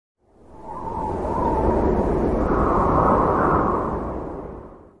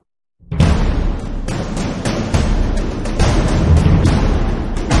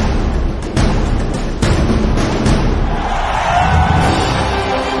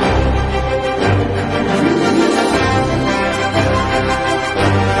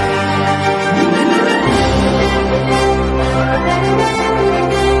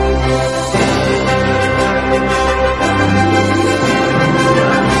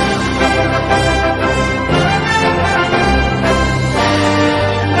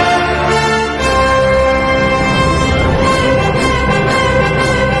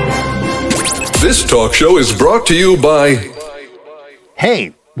talk show is brought to you by...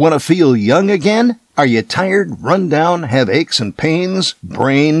 Hey, want to feel young again? Are you tired, run down, have aches and pains,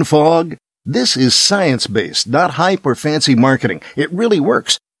 brain fog? This is science-based, not hype or fancy marketing. It really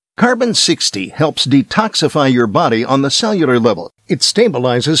works. Carbon 60 helps detoxify your body on the cellular level. It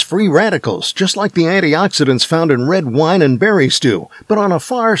stabilizes free radicals, just like the antioxidants found in red wine and berry stew, but on a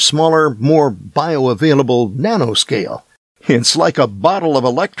far smaller, more bioavailable nanoscale. It's like a bottle of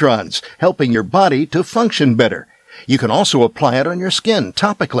electrons, helping your body to function better. You can also apply it on your skin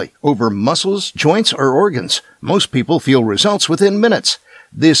topically, over muscles, joints, or organs. Most people feel results within minutes.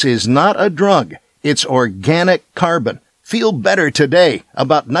 This is not a drug. It's organic carbon. Feel better today.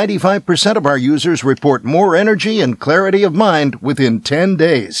 About 95% of our users report more energy and clarity of mind within 10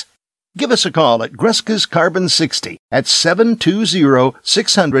 days. Give us a call at Greska's Carbon 60 at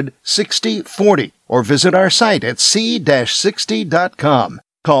 720-600-6040 or visit our site at c-60.com.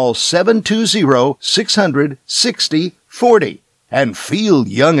 Call 720-600-6040 and feel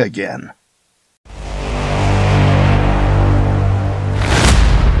young again.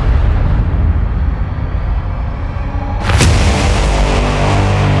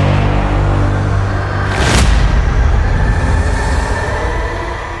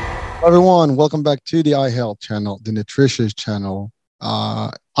 Everyone, welcome back to the iHealth channel, the nutritious channel,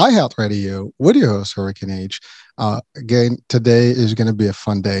 iHealth Radio with your host, Hurricane H. Again, today is going to be a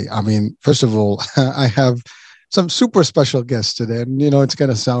fun day. I mean, first of all, I have some super special guests today. And, it's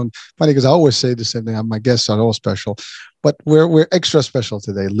going to sound funny because I always say the same thing. My guests are all special, but we're extra special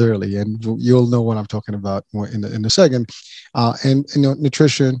today, literally. And you'll know what I'm talking about in a second.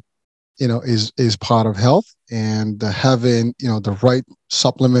 Nutrition, is part of health, and having, the right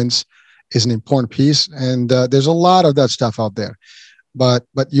supplements is an important piece. And there's a lot of that stuff out there, but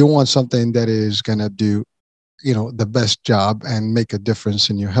you want something that is going to do, the best job and make a difference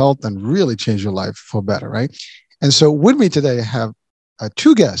in your health and really change your life for better. Right. And so with me today, I have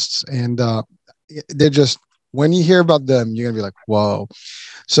two guests, and they're just, when you hear about them, you're going to be like, whoa.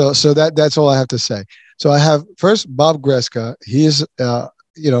 So that's all I have to say. So I have first Bob Greska. He is,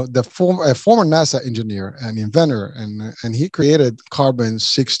 the former NASA engineer and inventor, and he created Carbon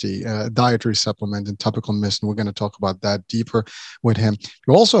 60, dietary supplement and topical mist, and we're going to talk about that deeper with him.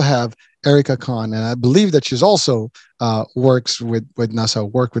 You also have Erica Khan, and I believe that she's also worked with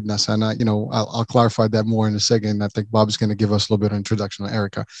NASA, and I'll clarify that more in a second. I think Bob's going to give us a little bit of introduction on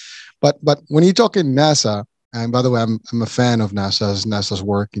Erica, but when you're talking NASA. And by the way, I'm a fan of NASA's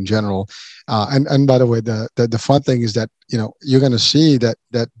work in general. And by the way, the fun thing is that you're going to see that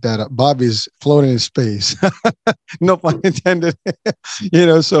Bob is floating in space. No pun intended.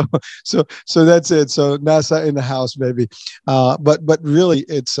 So that's it. So NASA in the house, baby. But really,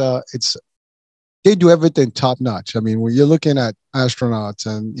 it's they do everything top notch. I mean, when you're looking at astronauts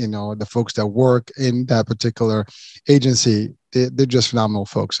and the folks that work in that particular agency, they're just phenomenal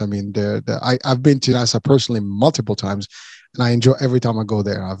folks. I mean, I've been to NASA personally multiple times, and I enjoy every time I go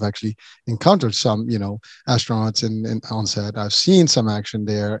there. I've actually encountered some, astronauts in on set. I've seen some action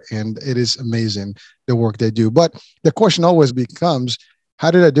there, and it is amazing the work they do. But the question always becomes, how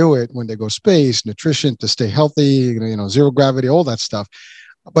do they do it when they go space, nutrition to stay healthy, zero gravity, all that stuff.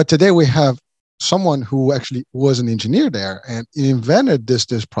 But today we have someone who actually was an engineer there and invented this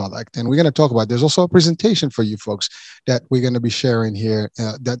product. And we're going to talk about, there's also a presentation for you folks that we're going to be sharing here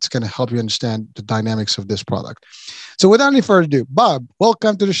that's going to help you understand the dynamics of this product. So without any further ado, Bob,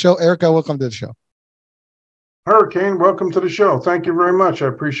 welcome to the show. Erica, welcome to the show. Hurricane, welcome to the show. Thank you very much. I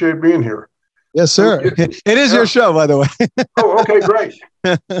appreciate being here. Yes, sir. It is your show, by the way. Oh, okay, great.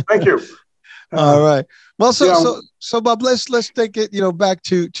 Thank you. All right. Well, so Bob, let's take it, back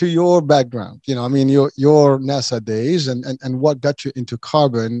to your background. Your NASA days and what got you into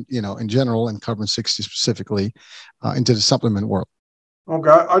carbon, in general, and Carbon 60 specifically, into the supplement world.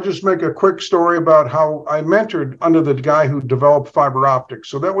 Okay, I'll just make a quick story about how I mentored under the guy who developed fiber optics.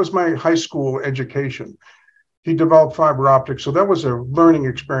 So that was my high school education. He developed fiber optics, so that was a learning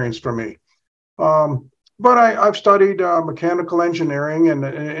experience for me. But I've studied mechanical engineering, and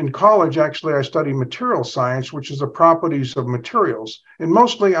in college, actually, I studied material science, which is the properties of materials. And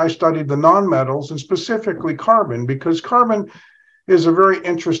mostly I studied the nonmetals, and specifically carbon, because carbon is a very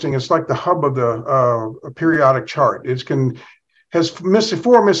interesting, it's like the hub of the periodic chart. Has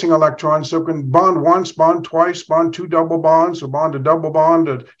four missing electrons, so it can bond once, bond twice, bond two double bonds, or bond a double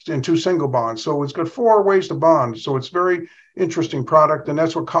bond and two single bonds. So it's got four ways to bond. So it's very interesting product, and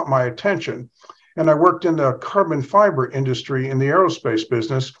that's what caught my attention. And I worked in the carbon fiber industry in the aerospace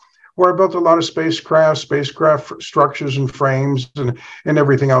business, where I built a lot of spacecraft structures and frames and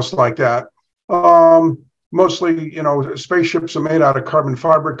everything else like that. mostly, spaceships are made out of carbon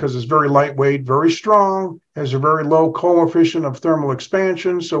fiber because it's very lightweight, very strong, has a very low coefficient of thermal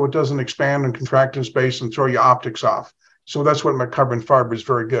expansion, so it doesn't expand and contract in space and throw your optics off. So that's what my carbon fiber is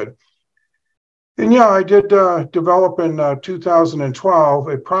very good. And yeah, I did develop in 2012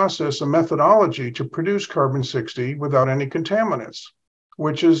 a process, a methodology to produce carbon 60 without any contaminants,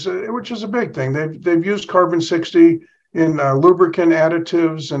 which is a big thing. They've used carbon 60 in lubricant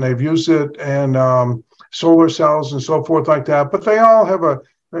additives, and they've used it in solar cells and so forth like that. But they all have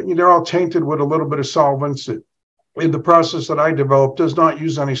they're all tainted with a little bit of solvents. In the process that I developed does not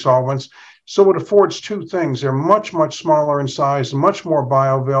use any solvents. So it affords two things. They're much, much smaller in size, much more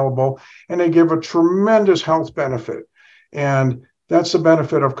bioavailable, and they give a tremendous health benefit. And that's the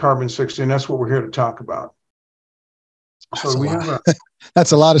benefit of carbon 60, and that's what we're here to talk about. So we have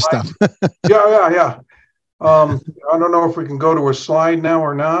that's a lot of stuff. Yeah. I don't know if we can go to a slide now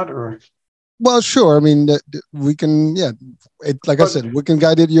or not, or. Well, sure. I mean, we can, I said, we can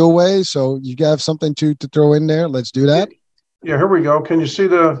guide it your way. So you have something to throw in there. Let's do that. Yeah, here we go. Can you see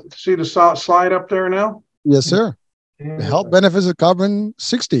the slide up there now? Yes, sir. The health benefits of carbon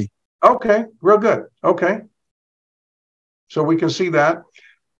 60. Okay, real good. Okay. So we can see that.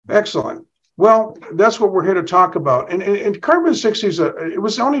 Excellent. Well, that's what we're here to talk about. And carbon 60 it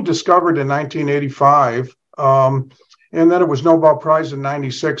was only discovered in 1985. And then it was Nobel Prize in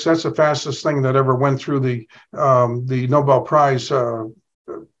 96. That's the fastest thing that ever went through the Nobel Prize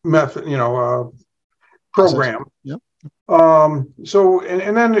method, program. Yep. So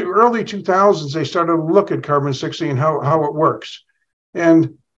and then the early 2000s, they started to look at carbon 60 and how it works.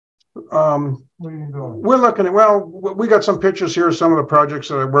 And we're looking at, we got some pictures here of some of the projects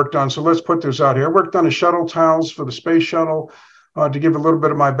that I worked on. So let's put this out here. I worked on the shuttle tiles for the space shuttle. To give a little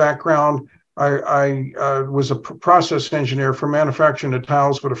bit of my background, I was a process engineer for manufacturing the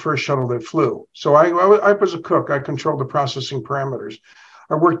tiles for the first shuttle that flew. So I was a cook. I controlled the processing parameters.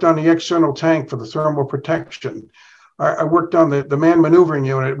 I worked on the external tank for the thermal protection. I worked on the manned maneuvering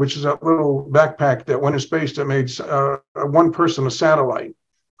unit, which is that little backpack that went in space that made one person a satellite.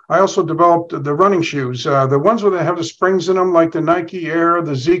 I also developed the running shoes, the ones where they have the springs in them, like the Nike Air,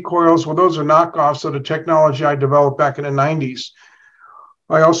 the Z coils. Well, those are knockoffs of the technology I developed back in the 90s.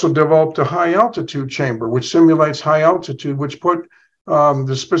 I also developed a high altitude chamber, which simulates high altitude, which put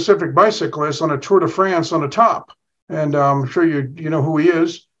the specific bicyclist on a Tour de France on the top. And I'm sure you know who he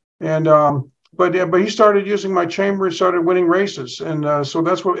is. And but he started using my chamber and started winning races. And so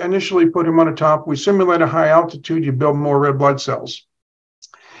that's what initially put him on the top. We simulate a high altitude, you build more red blood cells.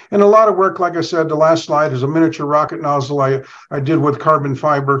 And a lot of work, like I said, the last slide is a miniature rocket nozzle I did with carbon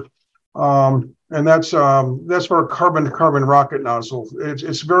fiber. And that's for a carbon rocket nozzle.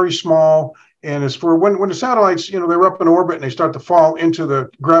 It's very small, and it's for when the satellites, they're up in orbit and they start to fall into the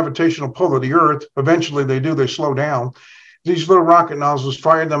gravitational pull of the Earth. Eventually they slow down. These little rocket nozzles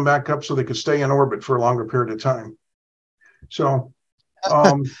fire them back up so they could stay in orbit for a longer period of time. So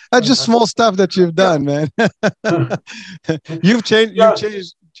that's just small stuff that you've done, man. You've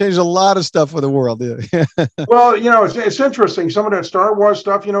changed a lot of stuff for the world. Yeah. Well, it's interesting. Some of that Star Wars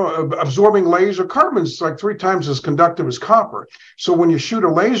stuff, absorbing laser, carbon's like 3 times as conductive as copper. So when you shoot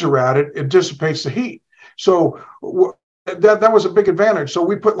a laser at it, it dissipates the heat. So that was a big advantage. So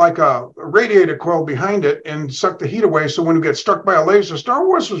we put like a radiator coil behind it and suck the heat away. So when you get struck by a laser, Star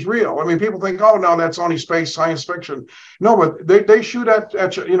Wars was real. I mean, people think, oh no, that's only space science fiction. No, but they shoot at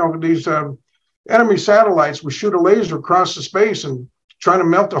these enemy satellites. We shoot a laser across the space and trying to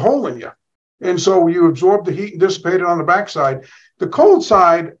melt a hole in you. And so you absorb the heat and dissipate it on the backside. The cold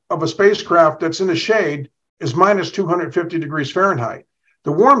side of a spacecraft that's in the shade is minus 250 degrees Fahrenheit.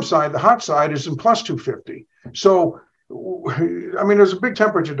 The warm side, the hot side, is in plus 250. So, I mean, there's a big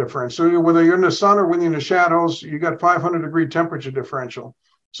temperature difference. So whether you're in the sun or when you're in the shadows, you got 500-degree temperature differential.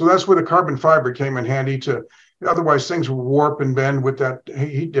 So that's where the carbon fiber came in handy otherwise things would warp and bend with that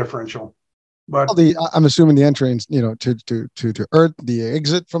heat differential. But I'm assuming the entrance, to Earth, the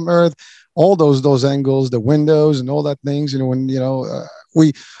exit from Earth, all those angles, the windows, and all that things.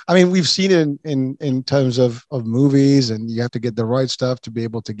 We've seen it in terms of movies, and you have to get the right stuff to be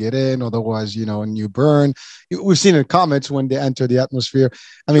able to get in. Otherwise, and you burn. We've seen in comets when they enter the atmosphere.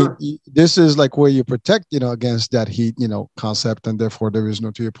 I mean, sure. This is like where you protect, against that heat, concept, and therefore there is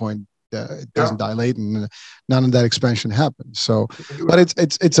no, to your point. It doesn't dilate, and none of that expansion happens. So, but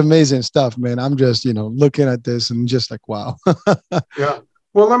it's amazing stuff, man. I'm just looking at this and just like, wow. Yeah.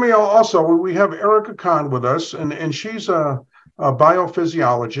 Well, let me we have Erica Kahn with us, and she's a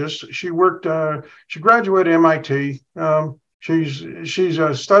biophysiologist. She graduated MIT.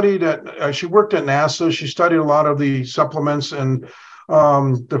 She's studied she worked at NASA. She studied a lot of the supplements and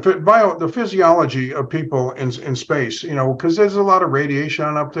the physiology of people in space, because there's a lot of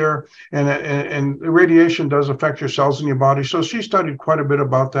radiation up there, and the radiation does affect your cells in your body. So she studied quite a bit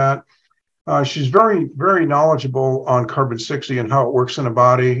about that. She's very, very knowledgeable on carbon-60 and how it works in the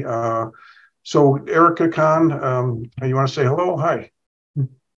body. So Erica Khan, you want to say hello? Hi.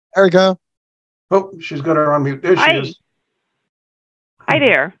 Erica. Oh, she's got her on mute. There she is. Hi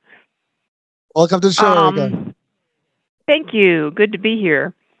there. Welcome to the show, Erica. Thank you. Good to be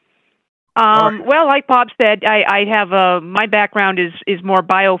here. Right. Well, like Bob said, I have my background is more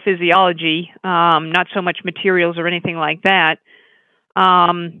biophysiology, not so much materials or anything like that.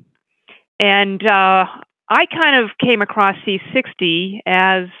 And I kind of came across C60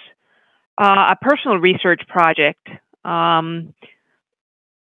 as a personal research project.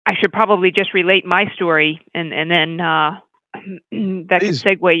 I should probably just relate my story, and then that could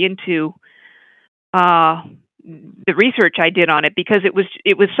segue into the research I did on it, because it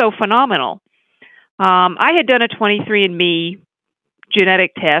was so phenomenal. I had done a 23andMe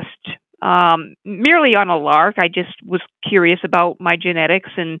genetic test merely on a lark. I just was curious about my genetics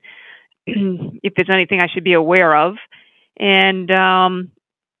and if there's anything I should be aware of. And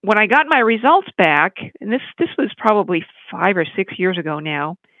when I got my results back, and this was probably 5 or 6 years ago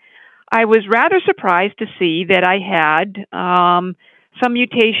now, I was rather surprised to see that I had some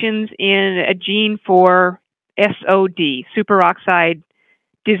mutations in a gene for SOD, superoxide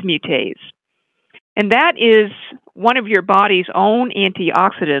dismutase. And that is one of your body's own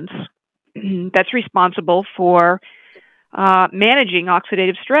antioxidants that's responsible for managing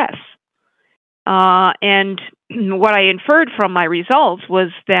oxidative stress. And what I inferred from my results was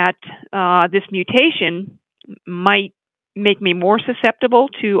that this mutation might make me more susceptible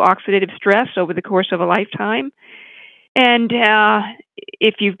to oxidative stress over the course of a lifetime. And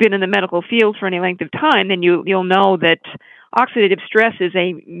if you've been in the medical field for any length of time, then you'll know that oxidative stress is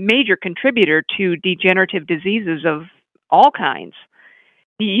a major contributor to degenerative diseases of all kinds.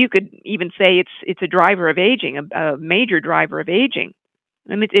 You could even say it's a driver of aging, a major driver of aging.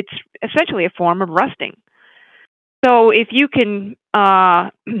 I mean, it's essentially a form of rusting. So if you can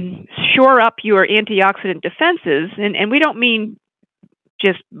shore up your antioxidant defenses, and we don't mean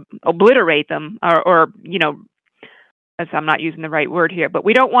just obliterate them, or I'm not using the right word here, but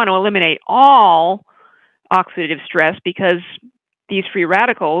we don't want to eliminate all oxidative stress, because these free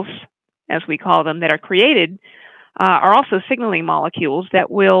radicals, as we call them, that are created are also signaling molecules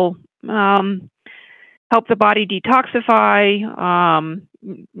that will help the body detoxify,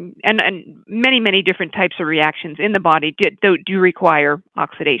 and many, many different types of reactions in the body do require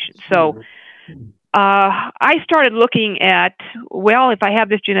oxidation. So I started looking at, well, if I have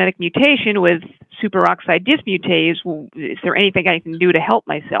this genetic mutation with superoxide dismutase, is there anything I can do to help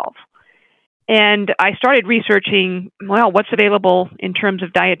myself? And I started researching, well, what's available in terms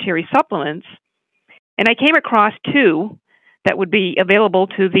of dietary supplements. And I came across 2 that would be available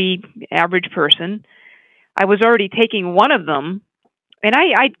to the average person. I was already taking one of them, and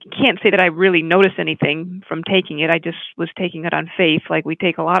I can't say that I really noticed anything from taking it. I just was taking it on faith, like we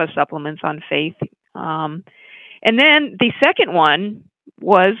take a lot of supplements on faith. And then the second one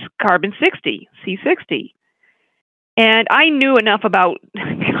was carbon-60, C60. And I knew enough about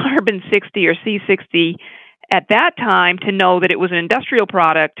carbon-60 or C60 at that time to know that it was an industrial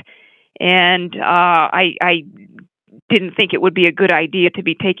product, and I didn't think it would be a good idea to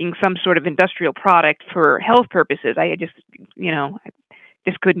be taking some sort of industrial product for health purposes. I just,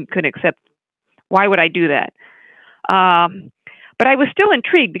 couldn't accept. Why would I do that? But I was still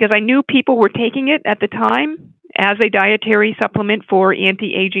intrigued because I knew people were taking it at the time as a dietary supplement for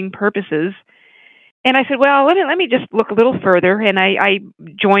anti-aging purposes. And I said, well, let me just look a little further. And I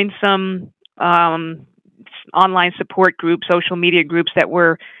joined some online support groups, social media groups that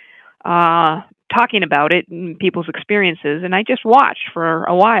were talking about it and people's experiences. And I just watched for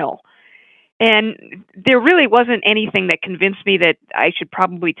a while. And there really wasn't anything that convinced me that I should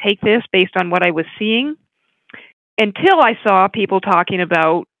probably take this based on what I was seeing, until I saw people talking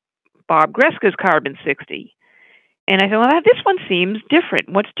about Bob Greska's carbon-60. And I thought, well, this one seems different.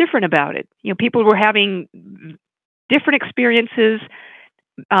 What's different about it? People were having different experiences.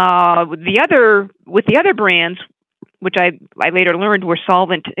 With the other brands, which I later learned were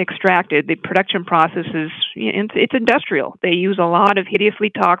solvent extracted, the production process it's industrial. They use a lot of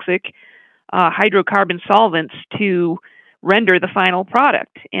hideously toxic hydrocarbon solvents to render the final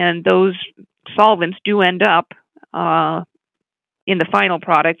product. And those solvents do end up in the final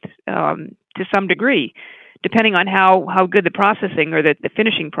product to some degree, depending on how good the processing or the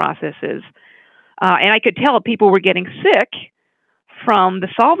finishing process is. And I could tell people were getting sick from the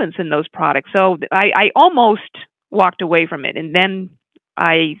solvents in those products. So I almost walked away from it. And then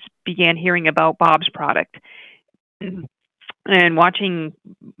I began hearing about Bob's product and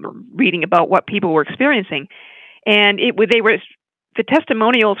reading about what people were experiencing. And the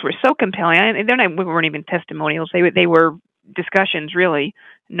testimonials were so compelling. We weren't even testimonials. They were discussions, really.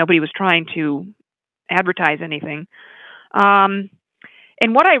 Nobody was trying to advertise anything.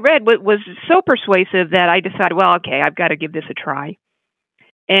 And what I read was so persuasive that I decided, well, okay, I've got to give this a try.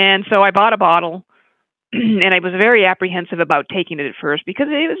 And so I bought a bottle, and I was very apprehensive about taking it at first because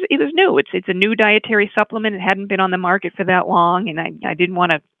it was new. It's a new dietary supplement. It hadn't been on the market for that long, and I didn't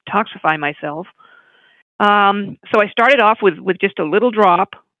want to toxify myself. So I started off with just a little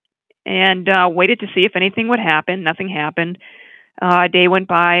drop and waited to see if anything would happen. Nothing happened. A day went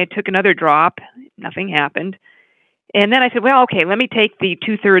by. I took another drop. Nothing happened. And then I said, well, okay, let me take the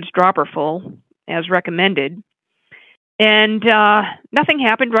 2/3 dropper full as recommended. And nothing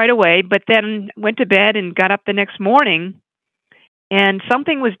happened right away, but then went to bed and got up the next morning, and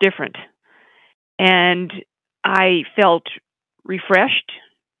something was different. And I felt refreshed,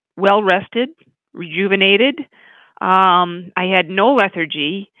 well-rested, rejuvenated. I had no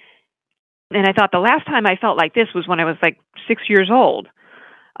lethargy. And I thought the last time I felt like this was when I was like 6 years old.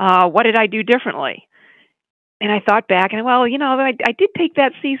 What did I do differently? And I thought back, and well, I did take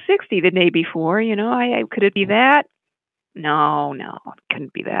that C60 the day before. Could it be that? No, it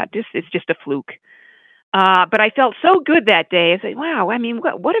couldn't be that. It's just a fluke. But I felt so good that day. I said, wow,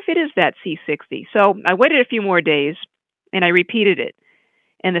 what if it is that C60? So I waited a few more days, and I repeated it.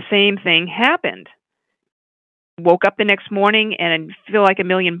 And the same thing happened. Woke up the next morning and feel like $1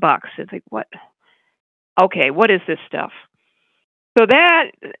 million. It's like, what? Okay, what is this stuff? So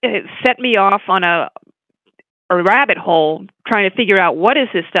that set me off on a rabbit hole trying to figure out what is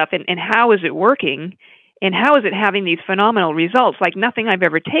this stuff and how is it working and how is it having these phenomenal results like nothing I've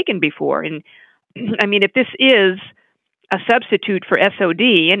ever taken before. And if this is a substitute for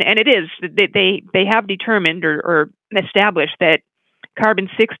SOD, and it is, they have determined or established that carbon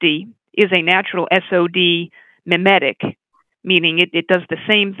 60 is a natural SOD mimetic, meaning it does the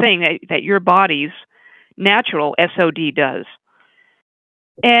same thing that your body's natural SOD does.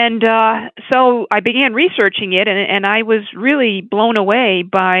 And so I began researching it, and I was really blown away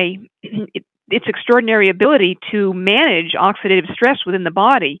by its extraordinary ability to manage oxidative stress within the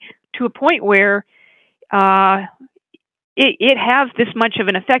body to a point where it has this much of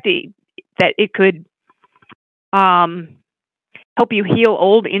an effect that it could help you heal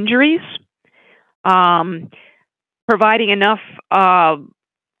old injuries, providing enough, I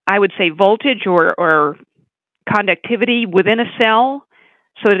would say, voltage or conductivity within a cell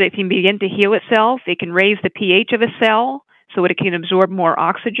so that it can begin to heal itself. It can raise the pH of a cell so that it can absorb more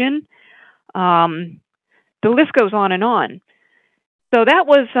oxygen. The list goes on and on. So that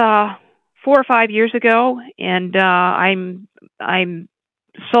was 4 or 5 years ago, and I'm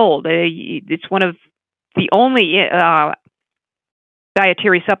sold. It's one of the only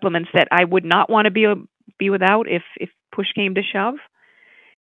dietary supplements that I would not want to be without if push came to shove.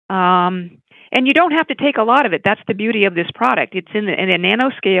 And you don't have to take a lot of it. That's the beauty of this product. It's in a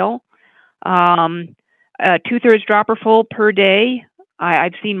nanoscale, 2/3 dropper full per day.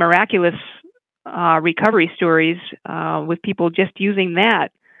 I've seen miraculous recovery stories with people just using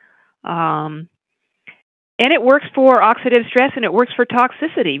that. And it works for oxidative stress, and it works for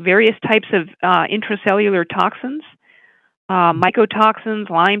toxicity, various types of intracellular toxins, mycotoxins,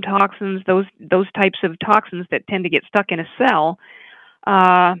 Lyme toxins, those types of toxins that tend to get stuck in a cell.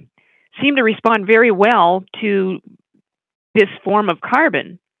 Seem to respond very well to this form of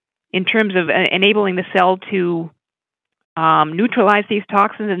carbon in terms of enabling the cell to neutralize these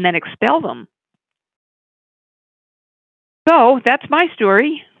toxins and then expel them. So that's my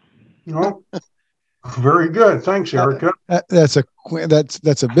story. Oh, very good. Thanks, Erica. That's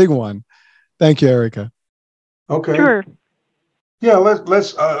a big one. Thank you, Erica. Okay. Sure. Yeah,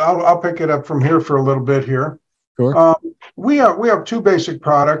 let's. I'll pick it up from here for a little bit here. Sure. We have two basic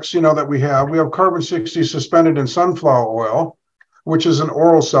products, that we have. We have carbon 60 suspended in sunflower oil, which is an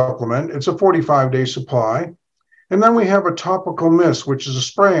oral supplement. It's a 45-day supply. And then we have a topical mist, which is a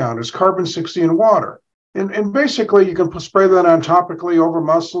spray-on. It's carbon 60 in water. And basically, you can spray that on topically over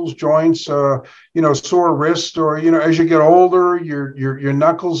muscles, joints, sore wrist, or, as you get older, your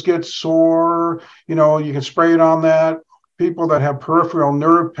knuckles get sore. You can spray it on that. People that have peripheral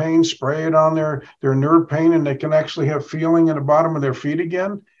nerve pain, spray it on their nerve pain, and they can actually have feeling in the bottom of their feet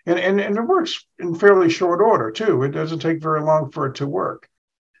again. And it works in fairly short order, too. It doesn't take very long for it to work.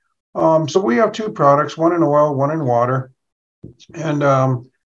 So we have two products, one in oil, one in water. And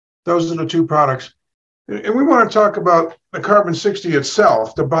those are the two products. And we want to talk about the carbon 60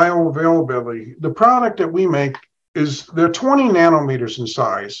 itself, the bioavailability. The product that we make is they're 20 nanometers in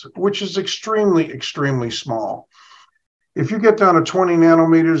size, which is extremely, extremely small. If you get down to 20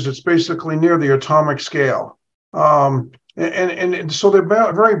 nanometers, it's basically near the atomic scale. And so they're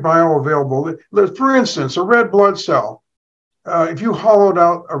very bioavailable. For instance, a red blood cell, if you hollowed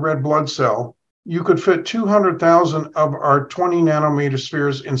out a red blood cell, you could fit 200,000 of our 20 nanometer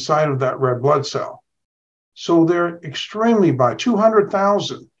spheres inside of that red blood cell. So they're extremely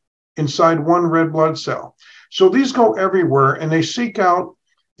 200,000 inside one red blood cell. So these go everywhere, and they seek out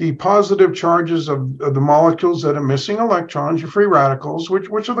the positive charges of the molecules that are missing electrons, your free radicals,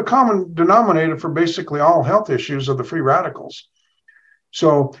 which are the common denominator for basically all health issues of the free radicals.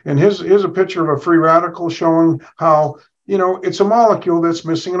 So, and here's a picture of a free radical showing how, it's a molecule that's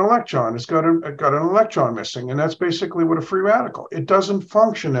missing an electron. It's got an electron missing, and that's basically what a free radical. It doesn't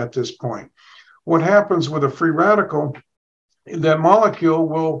function at this point. What happens with a free radical, that molecule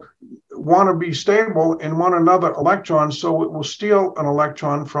will want to be stable and want another electron, so it will steal an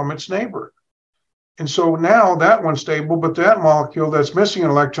electron from its neighbor. And so now that one's stable, but that molecule that's missing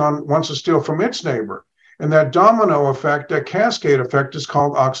an electron wants to steal from its neighbor. And that domino effect, that cascade effect, is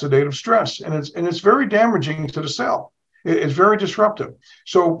called oxidative stress. And it's very damaging to the cell. It's very disruptive.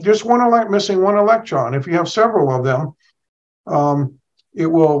 So just missing one electron, if you have several of them, it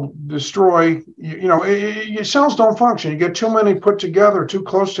will destroy, your cells don't function. You get too many put together, too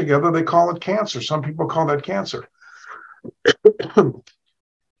close together, they call it cancer. Some people call that cancer.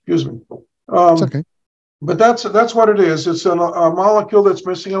 Excuse me. It's okay. But that's what it is. It's a molecule that's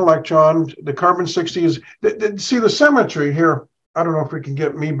missing an electron. The carbon-60 is, see the symmetry here. I don't know if we can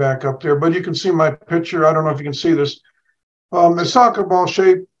get me back up there, but you can see my picture. I don't know if you can see this. The soccer ball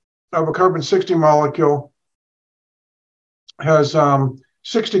shape of a carbon-60 molecule has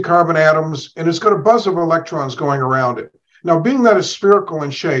 60 carbon atoms, and it's got a buzz of electrons going around it. Now, being that it's spherical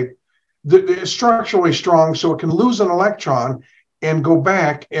in shape, it's structurally strong, so it can lose an electron and go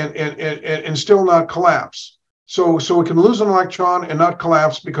back and still not collapse. So it can lose an electron and not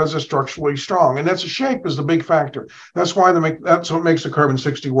collapse because it's structurally strong. And that's the shape is the big factor. That's why that's what makes the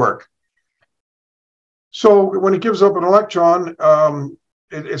carbon-60 work. So when it gives up an electron,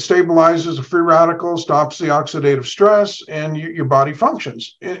 it stabilizes the free radical, stops the oxidative stress, and your body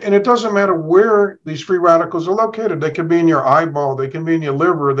functions. And it doesn't matter where these free radicals are located. They can be in your eyeball, they can be in your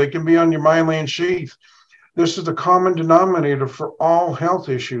liver, they can be on your myelin sheath. This is the common denominator for all health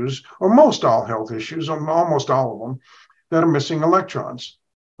issues, or most all health issues, or almost all of them, that are missing electrons.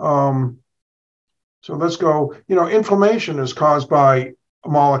 So let's go, inflammation is caused by a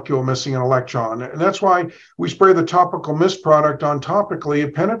molecule missing an electron. And that's why we spray the topical mist product on topically.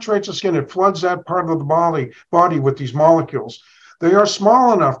 It penetrates the skin. It floods that part of the body with these molecules. They are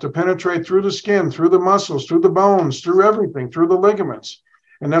small enough to penetrate through the skin, through the muscles, through the bones, through everything, through the ligaments.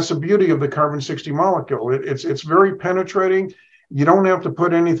 And that's the beauty of the carbon-60 molecule. It's very penetrating. You don't have to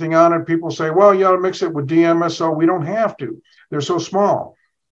put anything on it. People say, well, you ought to mix it with DMSO. We don't have to. They're so small.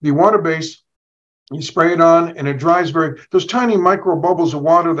 The water base, you spray it on and it dries those tiny micro bubbles of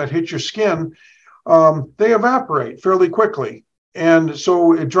water that hit your skin, they evaporate fairly quickly. And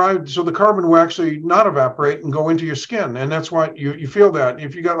so it dries, so the carbon will actually not evaporate and go into your skin. And that's why you feel that.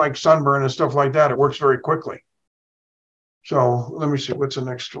 If you got like sunburn and stuff like that, it works very quickly. So let me see, what's the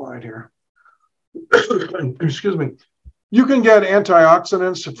next slide here? Excuse me. You can get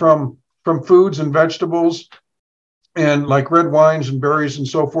antioxidants from foods and vegetables, and like red wines and berries and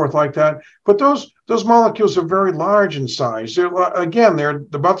so forth like that. But those molecules are very large in size. They're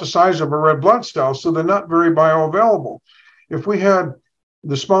about the size of a red blood cell, so they're not very bioavailable. If we had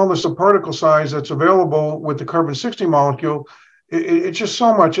the smallest of particle size that's available with the carbon-60 molecule, it's just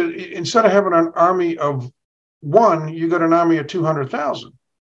so much. Instead of having an army of one, you got an army of 200,000.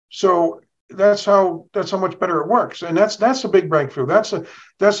 So that's how much better it works, and that's a big breakthrough.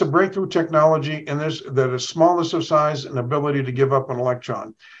 That's a breakthrough technology, and there's that is smallness of size and ability to give up an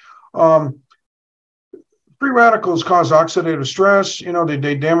electron. Free radicals cause oxidative stress.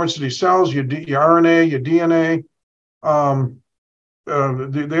 They damage these cells, your RNA, your DNA.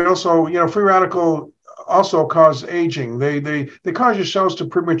 They also, free radical also cause aging. They cause your cells to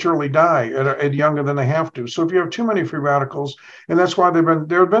prematurely die at younger than they have to. So if you have too many free radicals, and that's why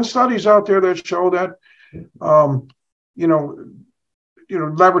there have been studies out there that show that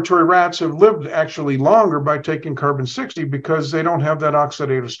laboratory rats have lived actually longer by taking carbon-60 because they don't have that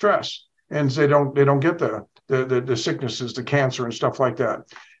oxidative stress, and they don't get the sicknesses, the cancer and stuff like that.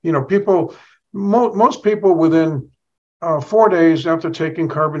 Most people within 4 days after taking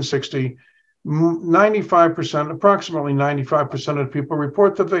carbon-60, approximately 95% of people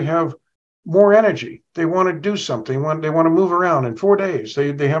report that they have more energy. They want to do something. They want to move around in 4 days.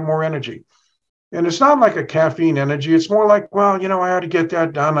 They have more energy. And it's not like a caffeine energy. It's more like, well, I ought to get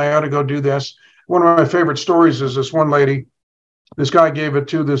that done. I ought to go do this. One of my favorite stories is this one lady. This guy gave it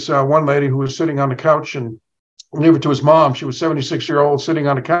to this one lady who was sitting on the couch and gave it to his mom. She was 76-year-old sitting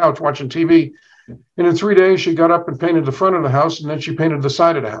on the couch watching TV. And in 3 days, she got up and painted the front of the house, and then she painted the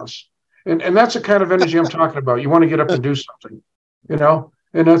side of the house. And that's the kind of energy I'm talking about. You want to get up and do something,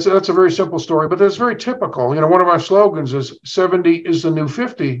 And that's a very simple story, but that's very typical. One of our slogans is 70 is the new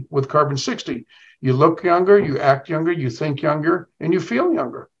 50 with Carbon 60. You look younger, you act younger, you think younger, and you feel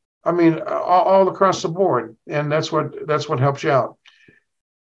younger. I mean, all across the board, and that's what helps you out.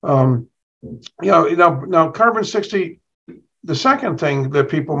 Now Carbon 60. The second thing that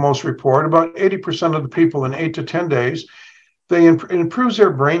people most report, about 80% of the people in 8 to 10 days, they improves their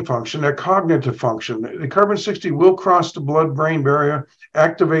brain function, their cognitive function. The Carbon 60 will cross the blood-brain barrier,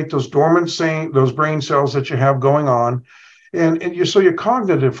 activate those dormant those brain cells that you have going on, so your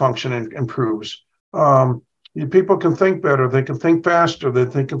cognitive function improves. People can think better, they can think faster,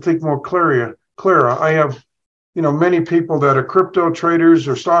 they can think more clearer. I have many people that are crypto traders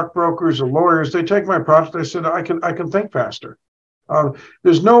or stockbrokers or lawyers, they take my product, they said, I can think faster.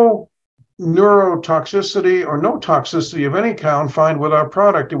 There's no neurotoxicity or no toxicity of any kind found with our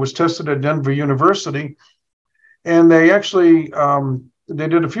product. It was tested at Denver University, and they actually, they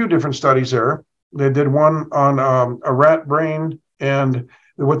did a few different studies there. They did one on a rat brain, and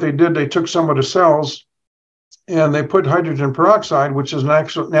what they did, they took some of the cells and they put hydrogen peroxide, which is an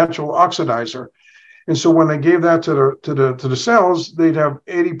natural oxidizer. And so when they gave that to the cells, they'd have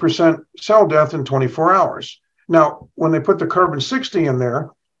 80% cell death in 24 hours. Now, when they put the Carbon 60 in there,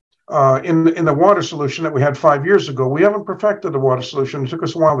 in the water solution that we had 5 years ago, we haven't perfected the water solution. It took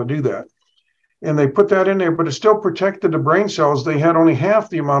us a while to do that. And they put that in there, but it still protected the brain cells. They had only half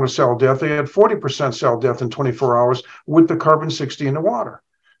the amount of cell death. They had 40% cell death in 24 hours with the Carbon 60 in the water.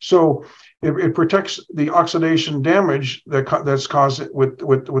 So it protects the oxidation damage that's caused with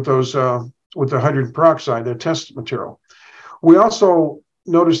those with the hydrogen peroxide, the test material. We also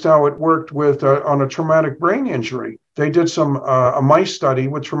noticed how it worked with on a traumatic brain injury. They did a mice study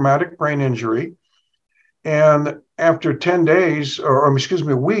with traumatic brain injury, and after 10 days, or excuse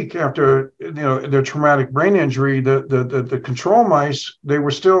me, a week after their traumatic brain injury, the control mice, they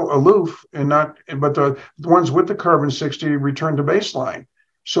were still aloof but the ones with the Carbon 60 returned to baseline.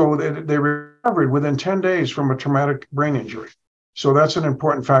 So they recovered within 10 days from a traumatic brain injury. So that's an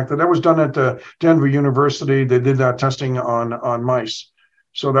important factor. That was done at the Denver University. They did that testing on mice.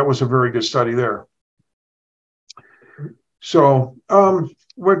 So that was a very good study there. So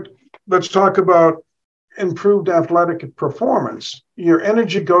let's talk about improved athletic performance. Your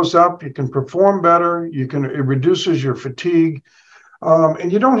energy goes up. You can perform better. It reduces your fatigue.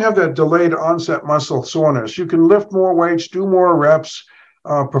 And you don't have that delayed onset muscle soreness. You can lift more weights, do more reps,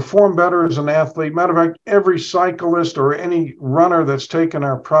 perform better as an athlete. Matter of fact, every cyclist or any runner that's taken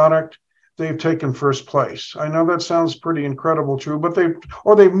our product, they've taken first place. I know that sounds pretty incredible, true, but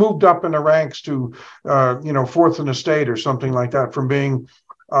they've moved up in the ranks to, fourth in the state or something like that from being,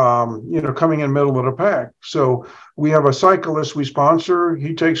 coming in middle of the pack. So we have a cyclist we sponsor.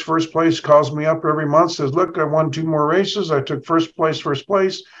 He takes first place, calls me up every month, says, look, I won 2 more races. I took first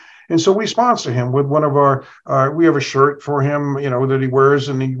place. And so we sponsor him with one of our, we have a shirt for him, that he wears,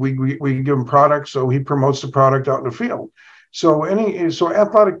 and we give him products. So he promotes the product out in the field. So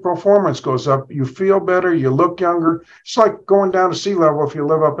athletic performance goes up. You feel better. You look younger. It's like going down to sea level. If you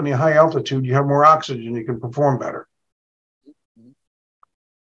live up in the high altitude, you have more oxygen. You can perform better.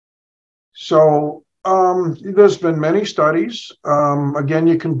 So there's been many studies. Again,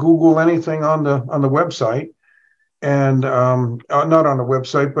 you can Google anything on the website. And not on the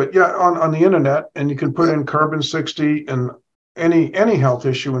website, but on the internet, and you can put in Carbon 60 and any health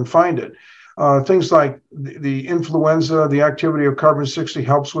issue and find it. Things like the influenza, the activity of Carbon 60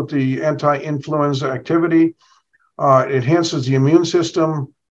 helps with the anti-influenza activity. It enhances the immune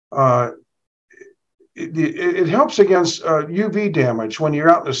system. It helps against UV damage when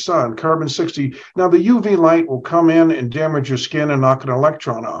you're out in the sun. Carbon 60. Now the UV light will come in and damage your skin and knock an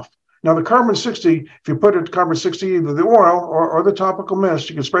electron off. Now, the Carbon 60, if you put it Carbon 60, either the oil or the topical mist,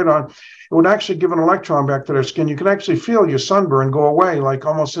 you can spray it on, it would actually give an electron back to their skin. You can actually feel your sunburn go away like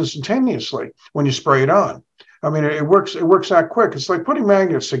almost instantaneously when you spray it on. I mean, it works that quick. It's like putting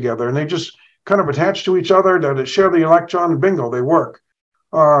magnets together, and they just kind of attach to each other, that share the electron, and bingo, they work.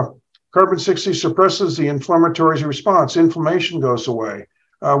 Carbon 60 suppresses the inflammatory response. Inflammation goes away.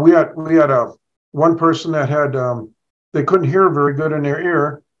 We had one person that had, they couldn't hear very good in their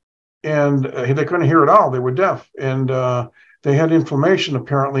ear, and they couldn't hear at all. They were deaf, and they had inflammation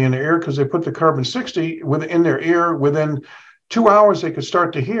apparently in their ear because they put the Carbon 60 in their ear. Within 2 hours, they could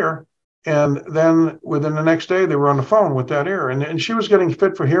start to hear, And then within the next day, they were on the phone with that ear. And she was getting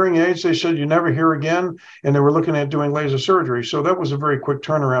fit for hearing aids. They said, you never hear again. And they were looking at doing laser surgery. So that was a very quick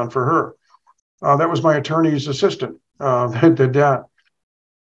turnaround for her. That was my attorney's assistant that did that.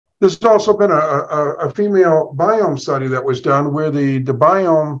 There's also been a female biome study that was done where the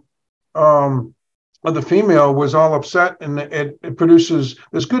biome of the female was all upset, and it produces,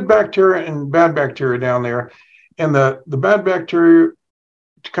 there's good bacteria and bad bacteria down there. And the bad bacteria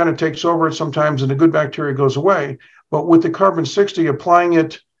kind of takes over sometimes, and the good bacteria goes away. But with the carbon-60, applying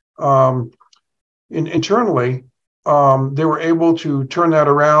it internally, they were able to turn that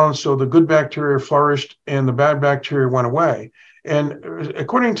around so the good bacteria flourished and the bad bacteria went away. And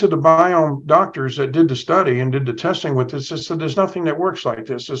according to the biome doctors that did the study and did the testing with this, they said there's nothing that works like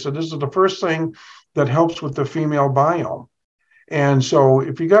this. They said this is the first thing that helps with the female biome. And so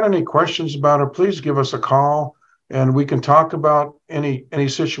if you got any questions about it, please give us a call and we can talk about any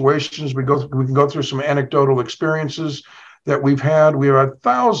situations. We can go through some anecdotal experiences that we've had. We've had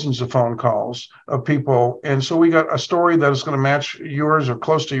thousands of phone calls of people. And so we got a story that is going to match yours or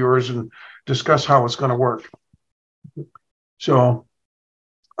close to yours and discuss how it's going to work. So,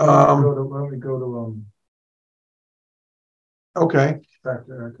 okay. Back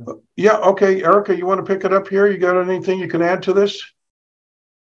to Erica. Yeah, okay. Erica, you want to pick it up here? You got anything you can add to this?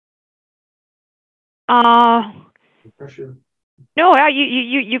 No,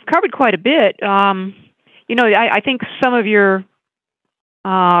 you've covered quite a bit. I think some of your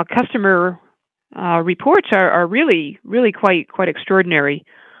customer reports are really quite extraordinary.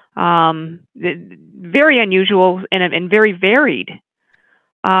 Very unusual and very varied.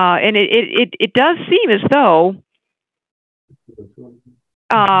 And it does seem as though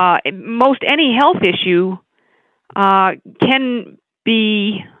most any health issue can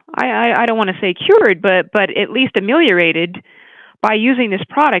be, I don't want to say cured, but at least ameliorated by using this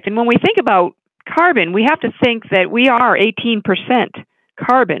product. And when we think about carbon, we have to think that we are 18%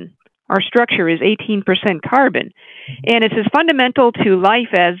 carbon. Our structure is 18% carbon. And it's as fundamental to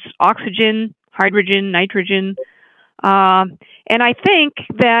life as oxygen, hydrogen, nitrogen. And I think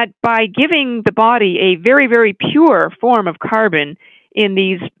that by giving the body a very, very pure form of carbon in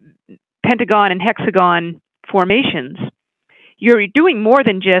these pentagon and hexagon formations, you're doing more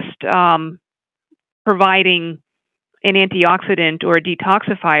than just providing an antioxidant or a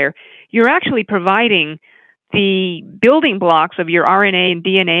detoxifier. You're actually providing the building blocks of your RNA and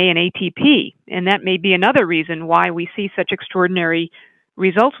DNA and ATP. And that may be another reason why we see such extraordinary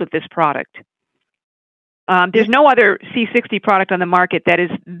results with this product. There's no other C60 product on the market that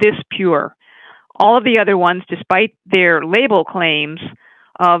is this pure. All of the other ones, despite their label claims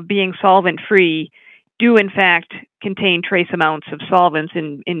of being solvent-free, do in fact contain trace amounts of solvents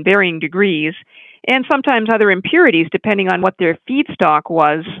in varying degrees, and sometimes other impurities depending on what their feedstock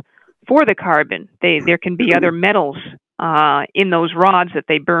was for the carbon. There can be other metals in those rods that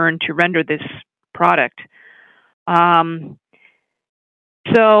they burn to render this product.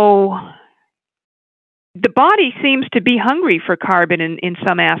 So the body seems to be hungry for carbon in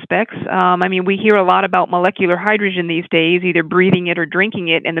some aspects. We hear a lot about molecular hydrogen these days, either breathing it or drinking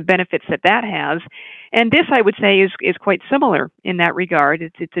it, and the benefits that has. And this, I would say, is quite similar in that regard.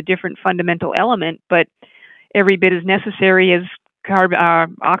 It's a different fundamental element, but every bit as necessary as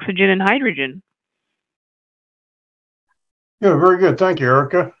oxygen and hydrogen. Yeah, very good. Thank you,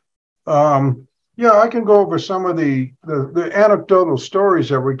 Erica. Yeah, I can go over some of the anecdotal stories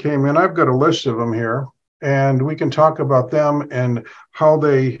that we came in. I've got a list of them here, and we can talk about them and how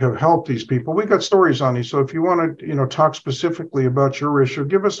they have helped these people. We got stories on these, so if you want to, talk specifically about your issue,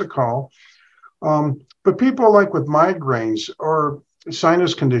 give us a call. But people like with migraines or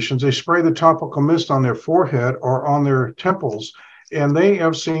sinus conditions, they spray the topical mist on their forehead or on their temples, and they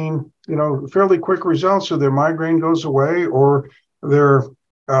have seen, fairly quick results. So their migraine goes away or their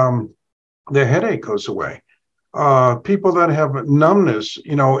headache goes away. People that have numbness,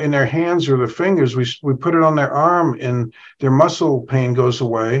 in their hands or their fingers, we put it on their arm and their muscle pain goes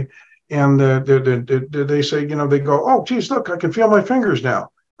away. And they say, they go, oh, geez, look, I can feel my fingers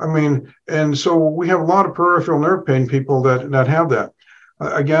now. And so we have a lot of peripheral nerve pain people that have that.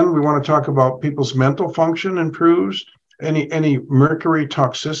 Again, we want to talk about people's mental function improves. Any mercury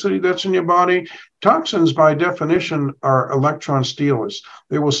toxicity that's in your body. Toxins, by definition, are electron stealers.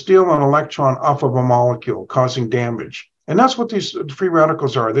 They will steal an electron off of a molecule, causing damage. And that's what these free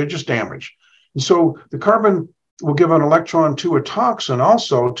radicals are. They're just damage. And so the carbon will give an electron to a toxin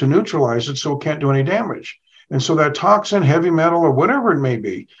also to neutralize it so it can't do any damage. And so that toxin, heavy metal, or whatever it may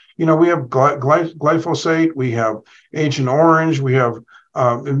be, we have glyphosate, we have Agent Orange, we have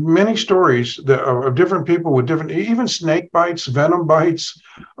many stories of different people with different, even snake bites, venom bites,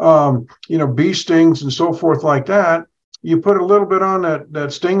 bee stings and so forth like that. You put a little bit on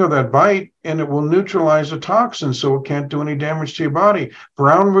that sting or that bite, and it will neutralize the toxin, so it can't do any damage to your body.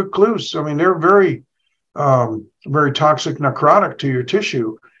 Brown recluse, I mean, they're very, very toxic, necrotic to your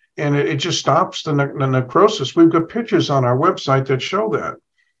tissue, and it just stops the necrosis. We've got pictures on our website that show that.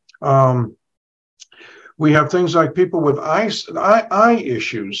 We have things like people with eye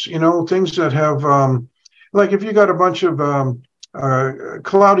issues, things that have, like if you got a bunch of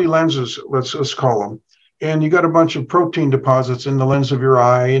cloudy lenses, let's call them, and you got a bunch of protein deposits in the lens of your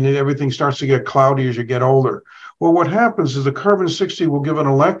eye, and everything starts to get cloudy as you get older. Well, what happens is the carbon-60 will give an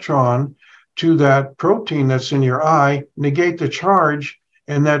electron to that protein that's in your eye, negate the charge,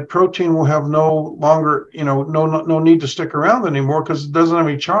 and that protein will have no longer, no need to stick around anymore because it doesn't have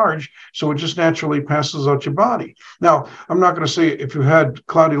any charge. So it just naturally passes out your body. Now, I'm not going to say if you had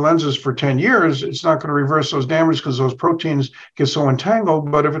cloudy lenses for 10 years, it's not going to reverse those damages because those proteins get so entangled.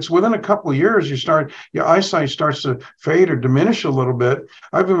 But if it's within a couple of years, your eyesight starts to fade or diminish a little bit.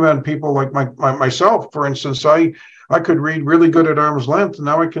 I've even had people like myself, for instance, I could read really good at arm's length, and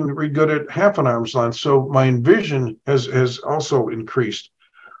now I can read good at half an arm's length. So my vision has also increased.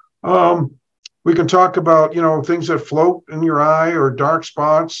 We can talk about, things that float in your eye or dark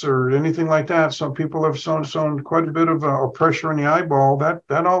spots or anything like that. Some people have shown quite a bit of pressure in the eyeball.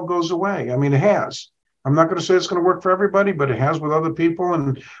 That all goes away. I mean, it has. I'm not going to say it's going to work for everybody, but it has with other people,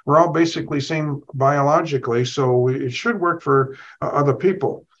 and we're all basically same biologically, so it should work for other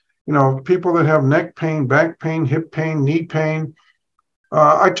people. People that have neck pain, back pain, hip pain, knee pain.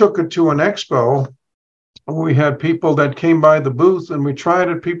 I took it to an expo. We had people that came by the booth, and we tried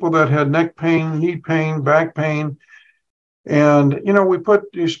it, people that had neck pain, knee pain, back pain. And,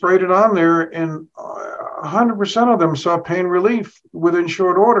 you sprayed it on there, and 100% of them saw pain relief within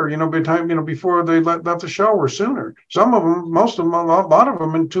short order, before they left the show or sooner. Some of them, most of them, a lot of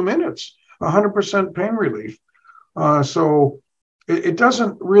them in 2 minutes, 100% pain relief. So it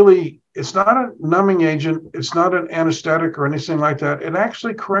doesn't really, it's not a numbing agent. It's not an anesthetic or anything like that. It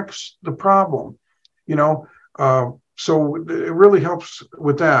actually corrects the problem, so it really helps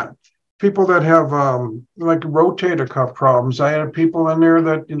with that. People that have like rotator cuff problems. I had people in there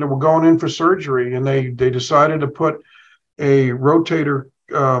that, were going in for surgery, and they decided to put a rotator,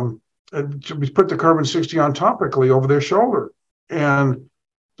 to put the carbon-60 on topically over their shoulder. And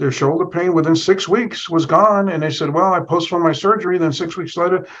their shoulder pain within 6 weeks was gone. And they said, well, I postponed my surgery. Then 6 weeks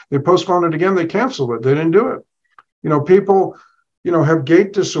later, they postponed it again. They canceled it. They didn't do it. People, have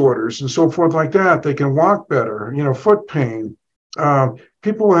gait disorders and so forth like that. They can walk better, foot pain.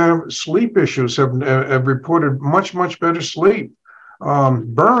 People who have sleep issues have reported much, much better sleep.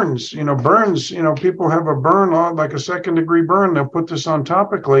 Burns, people have a burn, like a 2nd-degree burn. They'll put this on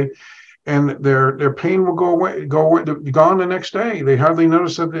topically, and their pain will gone the next day. They hardly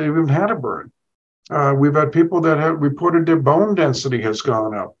notice that they've even had a burn. We've had people that have reported their bone density has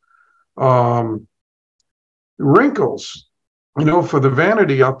gone up. Wrinkles, for the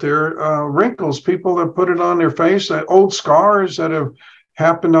vanity out there, wrinkles, people that put it on their face, that old scars that have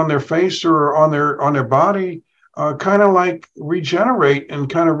happened on their face or on their body, kind of like regenerate and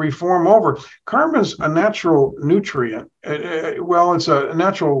kind of reform over. Carbon's a natural nutrient. It's a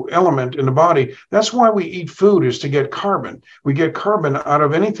natural element in the body. That's why we eat food, is to get carbon. We get carbon out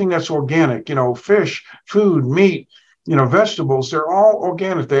of anything that's organic, fish, food, meat, vegetables. They're all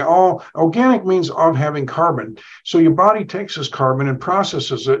organic. Organic means of having carbon. So your body takes this carbon and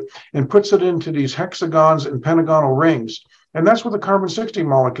processes it and puts it into these hexagons and pentagonal rings. And that's what the carbon-60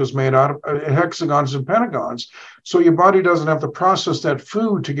 molecule is made out of, hexagons and pentagons. So your body doesn't have to process that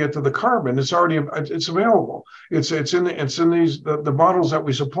food to get to the carbon. It's it's available. It's in these the bottles that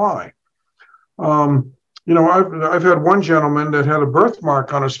we supply. I've had one gentleman that had a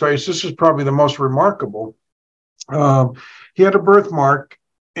birthmark on his face. This is probably the most remarkable. He had a birthmark,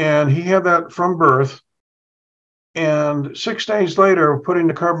 and he had that from birth. And 6 days later, putting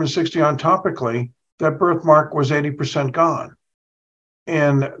the carbon-60 on topically, that birthmark was 80% gone.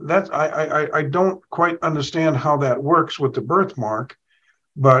 And that's, I don't quite understand how that works with the birthmark,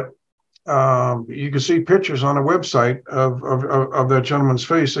 but you can see pictures on a website of that gentleman's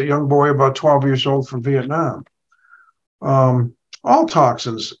face, a young boy about 12 years old from Vietnam. All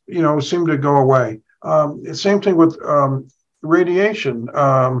toxins, seem to go away. Same thing with radiation.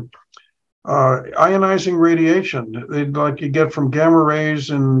 Ionizing radiation, like you get from gamma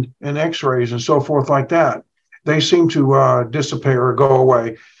rays and X-rays and so forth like that. They seem to dissipate or go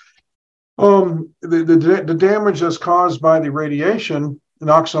away. The damage that's caused by the radiation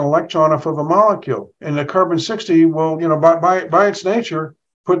knocks an electron off of a molecule, and the carbon-60 will, by its nature,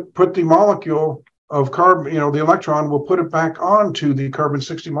 put the molecule of carbon, the electron will put it back onto the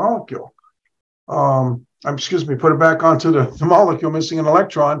carbon-60 molecule. Put it back onto the molecule missing an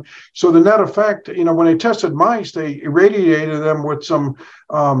electron. So the net effect, when they tested mice, they irradiated them with some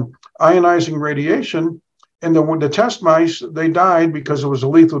ionizing radiation. And the test mice, they died because it was a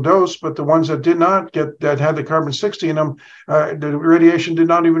lethal dose. But the ones that did not that had the carbon-60 in them, the radiation did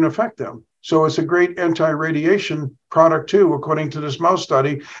not even affect them. So it's a great anti-radiation product too, according to this mouse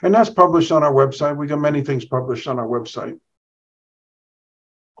study. And that's published on our website. We got many things published on our website.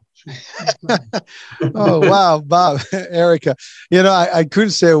 Oh wow, Bob, Erica, I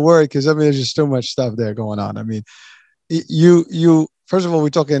couldn't say a word because there's just so much stuff there going on. I mean, you first of all, we're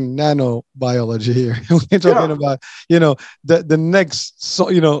talking nanobiology here. We're talking about the next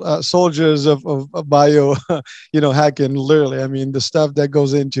soldiers of bio hacking. Literally, I mean, the stuff that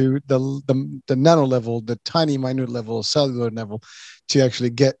goes into the nano level, the tiny minute level, cellular level, to actually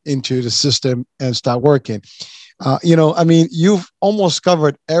get into the system and start working. You've almost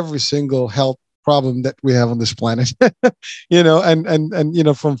covered every single health problem that we have on this planet,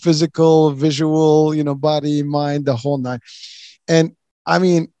 and from physical, visual, body, mind, the whole nine. And I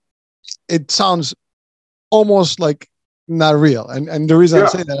mean, it sounds almost like not real. And the reason I'm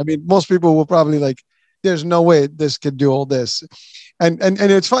saying that, I mean, most people will probably like, there's no way this could do all this. And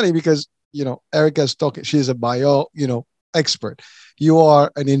it's funny because, Erica's talking, she's a bio, expert. You are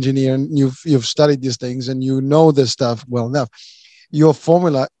an engineer and you've studied these things and you know this stuff well enough. Your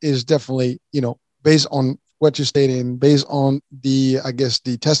formula is definitely, based on what you're stating, based on the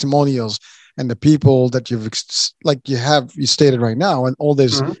testimonials and the people that you stated right now and all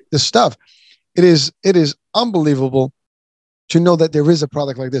this stuff. It is unbelievable to know that there is a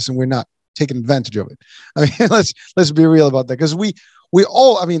product like this and we're not taking advantage of it. I mean, let's be real about that, because we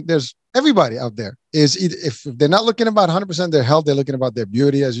all, I mean, there's everybody out there is if they're not looking about 100% their health, they're looking about their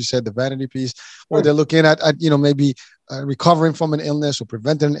beauty, as you said, the vanity piece, or they're looking at maybe recovering from an illness or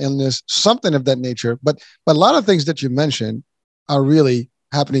preventing an illness, something of that nature. But a lot of things that you mentioned are really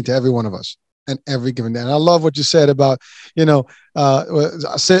happening to every one of us and every given day. And I love what you said about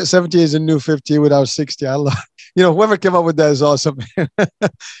 70 is a new 50 without 60. I love whoever came up with that is awesome.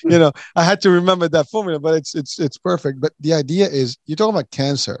 I had to remember that formula, but it's perfect. But the idea is, you're talking about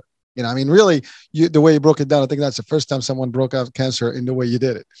cancer. Really, the way you broke it down, I think that's the first time someone broke out cancer in the way you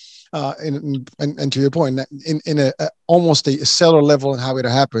did it. And to your point, in a almost a cellular level and how it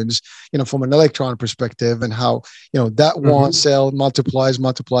happens, from an electron perspective, and how that one cell multiplies,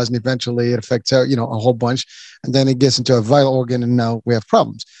 and eventually it affects a whole bunch, and then it gets into a vital organ, and now we have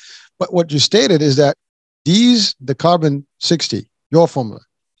problems. But what you stated is that the carbon-60, your formula,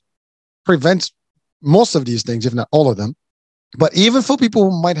 prevents most of these things, if not all of them. But even for people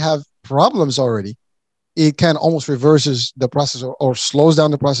who might have problems already, it can almost reverses the process or slows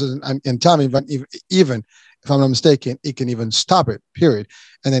down the process in time. Even if I'm not mistaken, it can even stop it, period,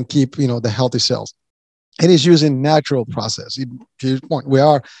 and then keep the healthy cells. It is using natural process. To your point, we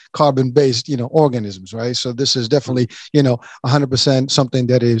are carbon-based, organisms, right? So this is definitely, 100% something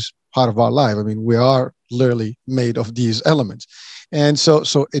that is part of our life. I mean, we are literally made of these elements, and so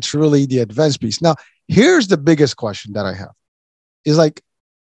it's really the advanced piece. Now, here's the biggest question that I have: is like,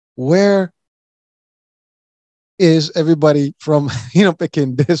 where is everybody from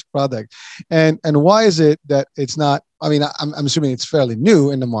picking this product, and why is it that it's not? I mean, I'm assuming it's fairly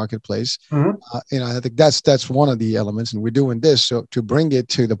new in the marketplace. I think that's one of the elements, and we're doing this so to bring it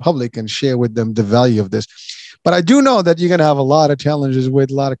to the public and share with them the value of this. But I do know that you're going to have a lot of challenges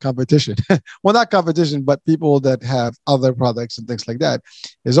with a lot of competition. Well, not competition, but people that have other products and things like that.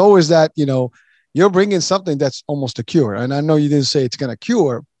 There's always that, you're bringing something that's almost a cure. And I know you didn't say it's going to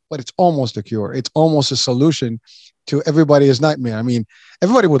cure, but it's almost a cure. It's almost a solution to everybody's nightmare. I mean,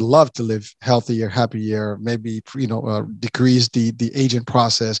 everybody would love to live healthier, happier, maybe, decrease the aging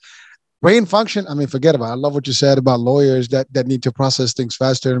process. Brain function, I mean, forget about it. I love what you said about lawyers that need to process things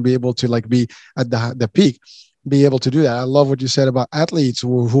faster and be able to be at the peak, be able to do that. I love what you said about athletes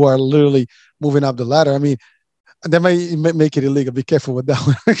who are literally moving up the ladder. I mean, they may make it illegal. Be careful with that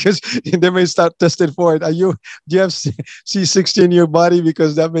one, because they may start testing for it. Do you have C60 in your body?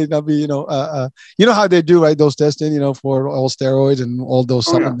 Because that may not be, you know how they do, right? Those testing, for all steroids and all those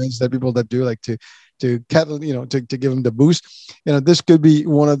supplements that people that do to give them the boost. This could be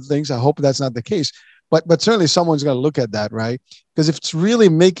one of the things. I hope that's not the case, but certainly someone's going to look at that, right? Because if it's really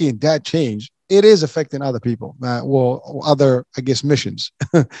making that change, it is affecting other people, other, I guess, missions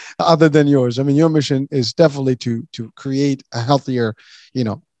other than yours. I mean, your mission is definitely to create a healthier,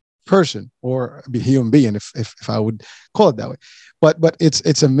 person or be human being, if I would call it that way. But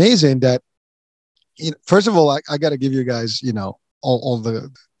it's amazing that, first of all, I got to give you guys, all the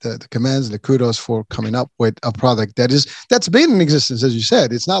the commands, the kudos for coming up with a product that's been in existence, as you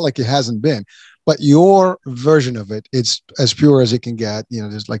said. It's not like it hasn't been, but your version of it, it's as pure as it can get.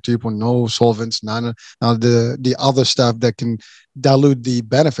 There's like 3.0 solvents, none of the other stuff that can dilute the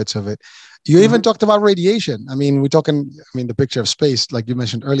benefits of it. You even talked about radiation. I mean, the picture of space, like you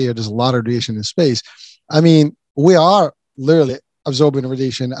mentioned earlier, there's a lot of radiation in space. I mean, we are literally absorbing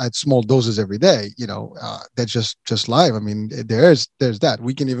radiation at small doses every day. That's just life. I mean, there's that.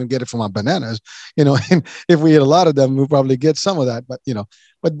 We can even get it from our bananas, and if we eat a lot of them, we'll probably get some of that. But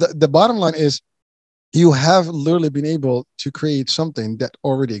the bottom line is, you have literally been able to create something that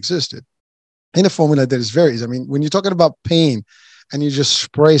already existed in a formula that is varies. I mean, when you're talking about pain, and you just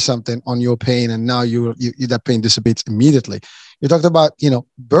spray something on your pain, and now you that pain dissipates immediately. You talked about,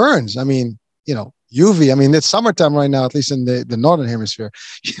 burns. I mean, UV. I mean, it's summertime right now, at least in the northern hemisphere.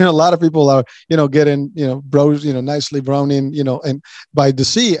 A lot of people are, getting, nicely brown in, and by the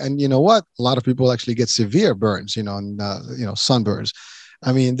sea. And you know what? A lot of people actually get severe burns, and sunburns.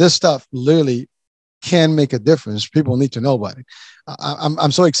 I mean, this stuff literally can make a difference. People need to know about it.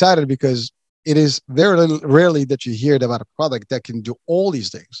 I'm so excited because it is very rarely that you hear about a product that can do all these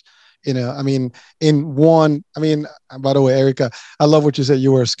things. I mean, by the way, Erica, I love what you said.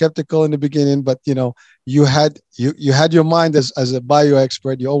 You were skeptical in the beginning, but you had your mind as a bio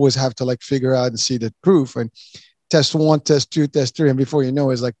expert. You always have to like figure out and see the proof, and test 1, test 2, test 3. And before you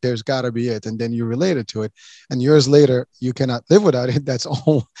know, it's like, there's gotta be it. And then you relate it to it. And years later, you cannot live without it. That's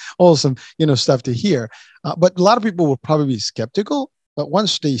all awesome, stuff to hear. But a lot of people will probably be skeptical. But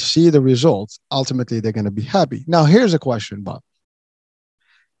once they see the results, ultimately, they're going to be happy. Now, here's a question, Bob.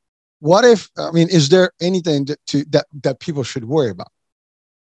 What if, is there anything that people should worry about?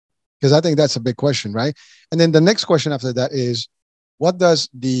 Because I think that's a big question, right? And then the next question after that is, what does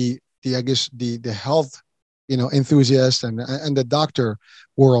the health, enthusiast and the doctor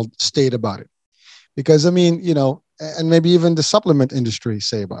world state about it? Because, and maybe even the supplement industry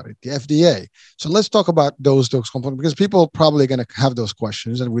say about it, the FDA. So let's talk about those components, because people are probably going to have those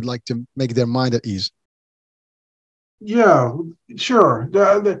questions, and we'd like to make their mind at ease. Yeah, sure.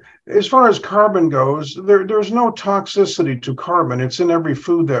 As far as carbon goes, there's no toxicity to carbon. It's in every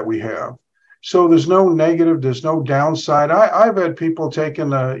food that we have. So there's no negative, there's no downside. I've had people taking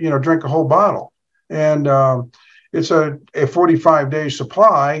drink a whole bottle, and it's a 45-day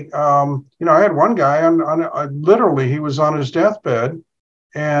supply. I had one guy literally, he was on his deathbed,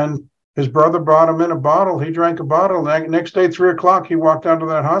 and his brother brought him in a bottle. He drank a bottle. Next day, 3:00, he walked out of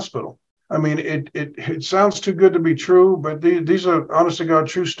that hospital. I mean, it sounds too good to be true, but these are honest to God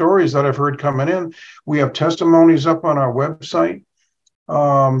true stories that I've heard coming in. We have testimonies up on our website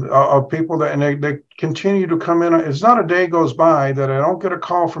of people that, and they continue to come in. It's not a day goes by that I don't get a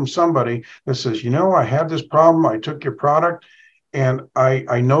call from somebody that says, I had this problem. I took your product, and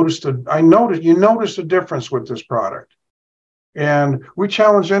I noticed you noticed a difference with this product. And we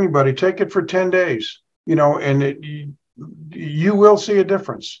challenge anybody, take it for 10 days, and you will see a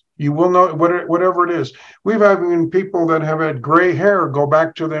difference. You will know whatever it is. We've had people that have had gray hair go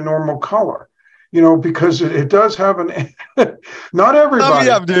back to their normal color. Because it does have not everybody,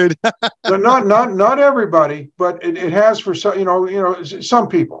 up, dude. not everybody, but it has for some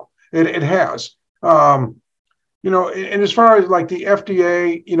people. It has, and as far as like the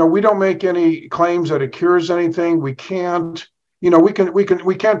FDA, we don't make any claims that it cures anything. We can't,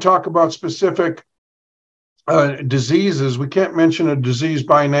 we can't talk about specific diseases. We can't mention a disease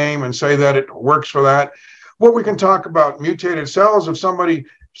by name and say that it works for that. What we can talk about mutated cells. If some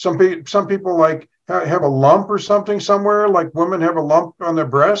people like have a lump or something somewhere, like women have a lump on their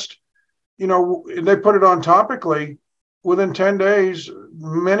breast, they put it on topically. Within 10 days,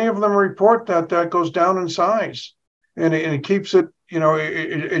 many of them report that goes down in size, and it keeps it,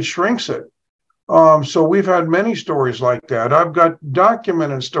 it shrinks it. So we've had many stories like that. I've got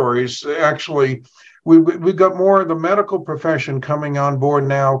documented stories. Actually, we've got more of the medical profession coming on board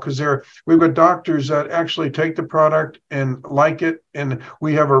now, because we've got doctors that actually take the product and like it. And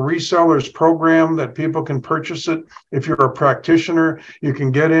we have a resellers program that people can purchase it. If you're a practitioner, you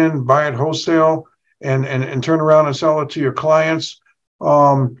can get in, buy it wholesale, and turn around and sell it to your clients. We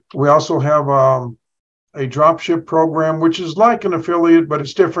also have a drop ship program, which is like an affiliate, but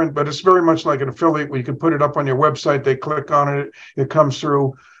it's different. But it's very much like an affiliate where you can put it up on your website. They click on it, it comes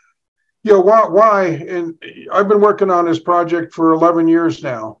through. Why? And I've been working on this project for 11 years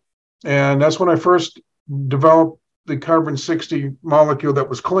now. And that's when I first developed the carbon 60 molecule that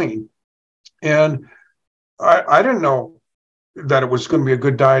was clean. And I didn't know that it was going to be a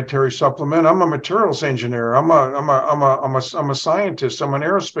good dietary supplement. I'm a materials engineer. I'm a scientist. I'm an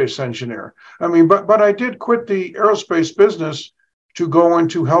aerospace engineer. I mean, but I did quit the aerospace business to go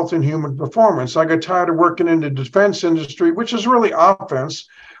into health and human performance. I got tired of working in the defense industry, which is really offense,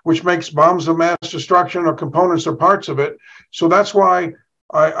 which makes bombs of mass destruction or components or parts of it. So that's why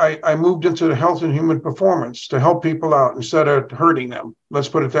I moved into the health and human performance to help people out instead of hurting them. Let's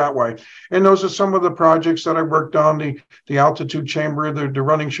put it that way. And those are some of the projects that I worked on, the altitude chamber, the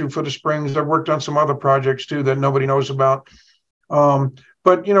running shoe for the springs. I've worked on some other projects too that nobody knows about.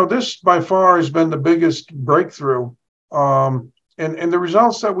 But, this by far has been the biggest breakthrough. And the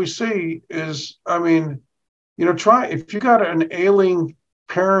results that we see is, try, if you got an ailing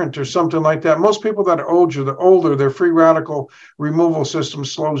parent or something like that, most people that are older, their free radical removal system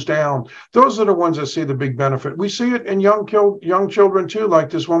slows down. Those are the ones that see the big benefit. We see it in young children too, like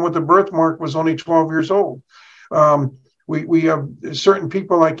this one with the birthmark was only 12 years old. We have certain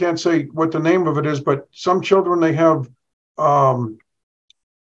people, I can't say what the name of it is, but some children, they have,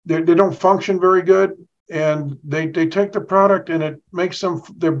 they don't function very good, and they take the product and it makes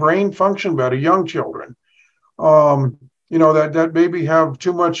their brain function better, young children. That maybe have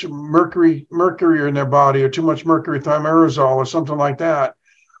too much mercury in their body, or too much mercury thimerosal or something like that.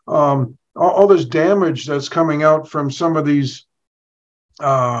 All this damage that's coming out from some of these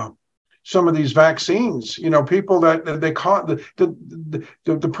vaccines, people that they caught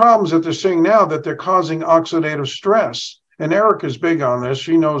the problems that they're seeing now, that they're causing oxidative stress. And Erica's big on this.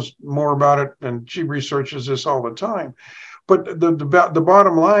 She knows more about it, and she researches this all the time. But the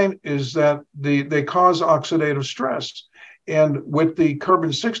bottom line is that they cause oxidative stress. And with the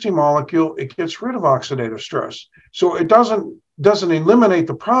carbon-60 molecule, it gets rid of oxidative stress. So it doesn't eliminate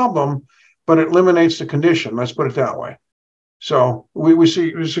the problem, but it eliminates the condition. Let's put it that way. So we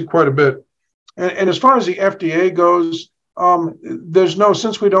see quite a bit. And as far as the FDA goes,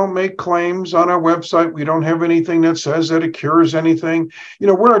 since we don't make claims on our website, we don't have anything that says that it cures anything.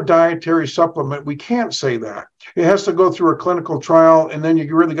 We're a dietary supplement. We can't say that. It has to go through a clinical trial, and then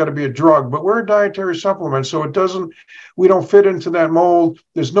you really got to be a drug. But we're a dietary supplement, so we don't fit into that mold.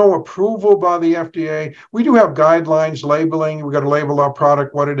 There's no approval by the FDA. We do have guidelines, labeling. We got to label our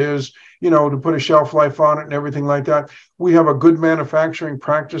product, what it is, to put a shelf life on it and everything like that. We have a good manufacturing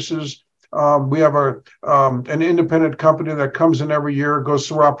practices. We have an independent company that comes in every year, goes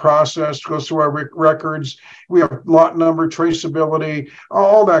through our process, goes through our records. We have lot number, traceability,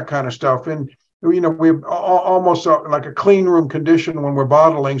 all that kind of stuff. And, we have almost like a clean room condition when we're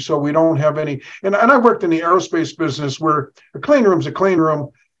bottling, so we don't have any. And I worked in the aerospace business, where a clean room's a clean room.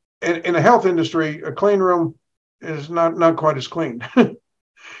 In the health industry, a clean room is not quite as clean.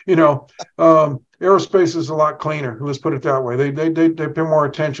 Aerospace is a lot cleaner. Let's put it that way. They pay more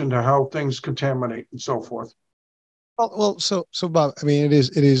attention to how things contaminate and so forth. Well, so Bob, it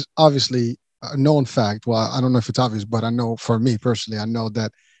is obviously a known fact. Well, I don't know if it's obvious, but I know for me personally, I know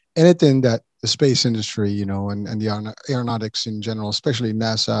that anything that the space industry, and the aeronautics in general, especially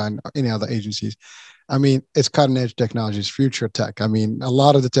NASA and any other agencies, it's cutting edge technology, it's future tech. A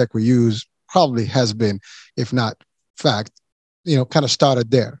lot of the tech we use probably has been, if not fact, kind of started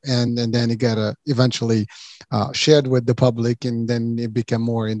there, and then it got eventually shared with the public, and then it became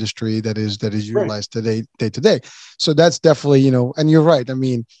more industry that is utilized today, day to day. So that's definitely, and you're right.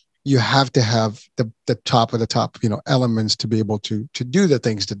 You have to have the top of the top, elements to be able to do the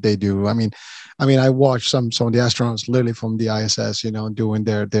things that they do. I watched some of the astronauts literally from the ISS, doing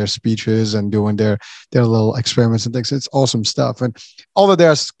their speeches and doing their little experiments and things. It's awesome stuff. And although there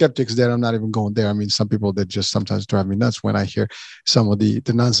are skeptics there, I'm not even going there. Some people that just sometimes drive me nuts when I hear some of the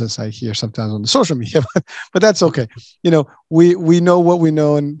nonsense I hear sometimes on the social media, but that's okay. We know what we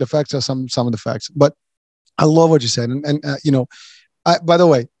know, and the facts are some of the facts. But I love what you said. And by the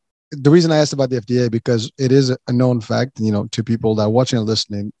way, the reason I asked about the FDA, because it is a known fact, to people that are watching and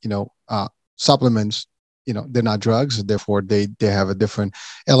listening, supplements, they're not drugs, therefore they have a different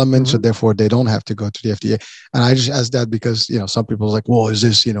element, so therefore they don't have to go to the FDA. And I just asked that because, some people are like, well, is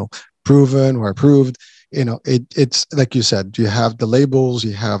this, proven or approved? It's like you said, you have the labels,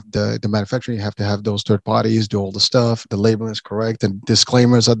 you have the manufacturing, you have to have those third parties do all the stuff, the labeling is correct, and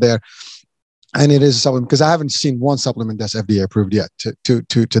disclaimers are there. And it is a supplement, because I haven't seen one supplement that's FDA approved yet to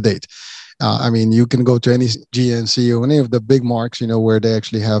date. You can go to any GNC or any of the big marks, where they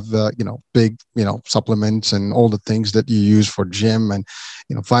actually have, big, supplements and all the things that you use for gym and,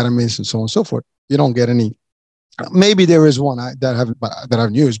 vitamins and so on and so forth. You don't get any. Maybe there is one that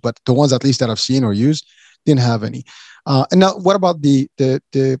I've used, but the ones at least that I've seen or used didn't have any. And now, what about the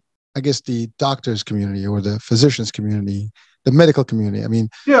I guess the doctors community or the physicians community? The medical community.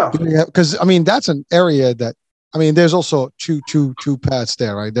 Yeah, because that's an area that there's also two paths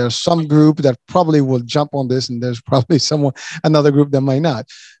there, right? There's some group that probably will jump on this, and there's probably another group that might not.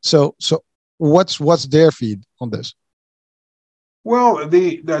 So what's their feed on this? Well,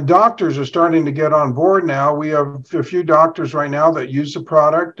 the doctors are starting to get on board now. We have a few doctors right now that use the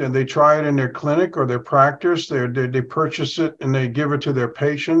product and they try it in their clinic or their practice. They purchase it and they give it to their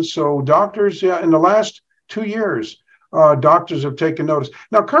patients. So doctors, yeah, in the last 2 years, doctors have taken notice.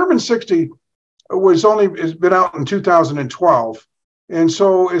 Now, Carbon 60 has been out in 2012. And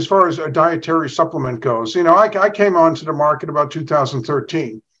so as far as a dietary supplement goes, I came onto the market about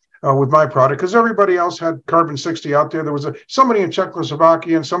 2013 with my product because everybody else had Carbon 60 out there. There was somebody in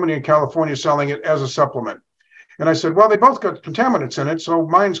Czechoslovakia and somebody in California selling it as a supplement. And I said, well, they both got contaminants in it, so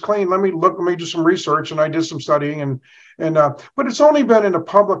mine's clean. Let me do some research. And I did some studying, but it's only been in the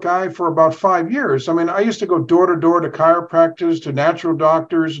public eye for about 5 years. I mean, I used to go door to door to chiropractors, to natural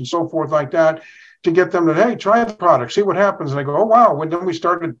doctors, and so forth like that, to get them to, hey, try the product, see what happens. And I go, oh wow. When then we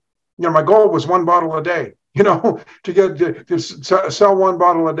started, my goal was 1 bottle a day, to get to sell 1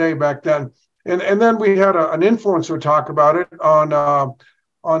 bottle a day back then. And then we had an influencer talk about it on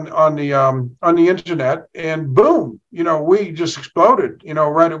the internet, and boom, we just exploded,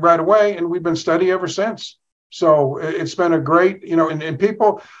 right away, and we've been steady ever since. So it's been a great, and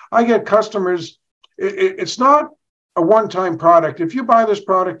people, I get customers. It's not a one-time product. If you buy this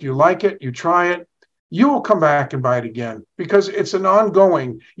product, you like it, you try it, you will come back and buy it again because it's an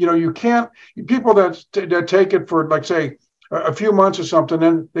ongoing. You can't, people that take it for, like, say, a few months or something,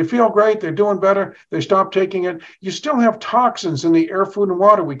 and they feel great, they're doing better, they stop taking it. You still have toxins in the air, food, and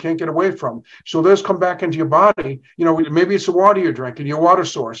water we can't get away from. So those come back into your body. Maybe it's the water you're drinking, your water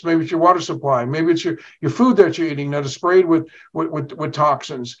source, maybe it's your water supply, maybe it's your food that you're eating that is sprayed with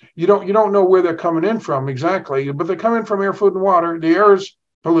toxins. You don't know where they're coming in from exactly, but they come in from air, food, and water. The air is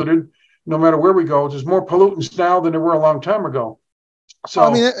polluted no matter where we go. There's more pollutants now than there were a long time ago. So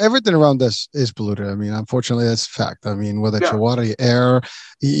I mean, everything around us is polluted. I mean, unfortunately, that's a fact. I mean, whether it's your water, your air,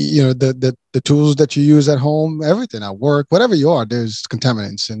 the tools that you use at home, everything at work, whatever you are, there's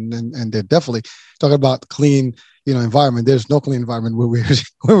contaminants, and they're definitely talking about clean, environment. There's no clean environment where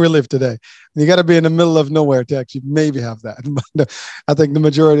we live today. You got to be in the middle of nowhere to actually maybe have that. But I think the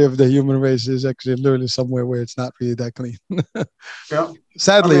majority of the human race is actually literally somewhere where it's not really that clean. yeah.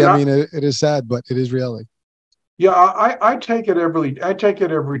 Sadly, it is sad, but it is reality. Yeah, I take it every day. I take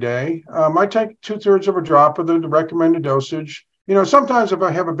 2/3 of a drop of the recommended dosage. Sometimes if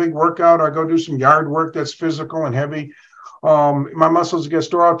I have a big workout, I go do some yard work that's physical and heavy. My muscles get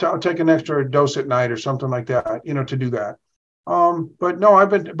sore. I'll take an extra dose at night or something like that, to do that. But no,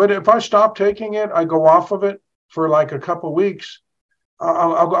 but if I stop taking it, I go off of it for like a couple of weeks.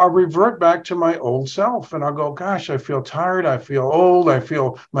 I'll revert back to my old self, and I'll go, gosh, I feel tired. I feel old. I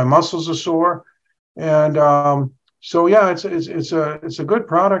feel my muscles are sore. And so yeah, it's a good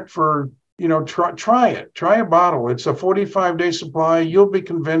product for, try it. Try a bottle. It's a 45-day supply. You'll be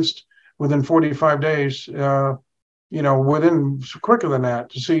convinced within 45 days, within quicker than that,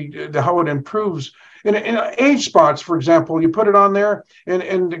 to see how it improves. In age spots, for example, you put it on there,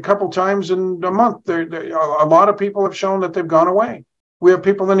 and a couple times in a month, a lot of people have shown that they've gone away. We have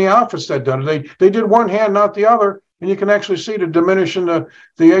people in the office that done it. They did one hand, not the other. And you can actually see the diminishing the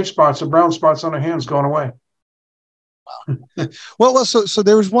age spots, the brown spots on the hands going away. Well, so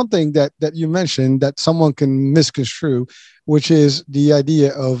there was one thing that you mentioned that someone can misconstrue, which is the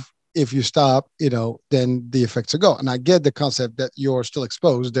idea of if you stop, then the effects are gone. And I get the concept that you're still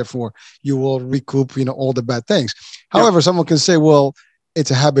exposed, therefore you will recoup, all the bad things. However, someone can say, well,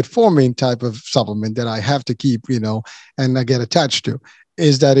 it's a habit forming type of supplement that I have to keep, and I get attached to.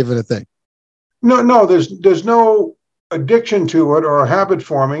 Is that even a thing? No, there's no addiction to it or habit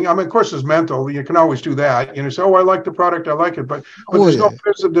forming. I mean, of course, it's mental. You can always do that. Say, oh, I like the product, I like it, but there's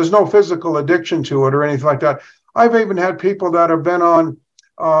no physical addiction to it or anything like that. I've even had people that have been on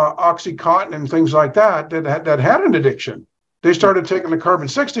Oxycontin and things like that had an addiction. They started taking the Carbon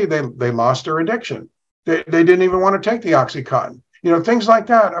 60, they lost their addiction. They didn't even want to take the Oxycontin. Things like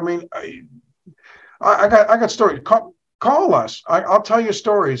that. I mean, I got stories. Call us. I'll tell you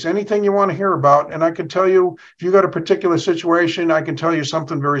stories, anything you want to hear about. And I can tell you, if you got a particular situation, I can tell you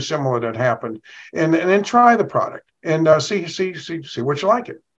something very similar that happened. And then try the product and see what you like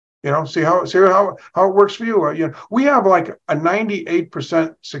it. See how it works for you. We have like a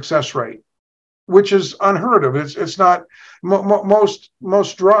 98% success rate, which is unheard of. It's not,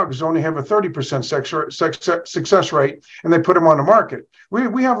 most drugs only have a 30% success rate, and they put them on the market.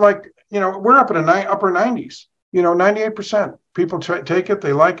 We have like, we're up in the upper 90s. 98% people take it,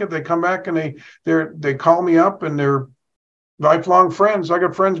 they like it, they come back, and they call me up, and they're lifelong friends. I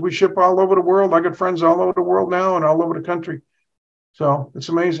got friends, we ship all over the world. I got friends all over the world now and all over the country. So it's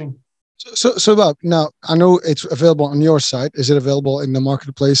amazing. So Bob, now I know it's available on your site. Is it available in the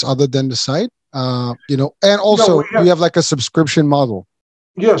marketplace other than the site? And also you have like a subscription model.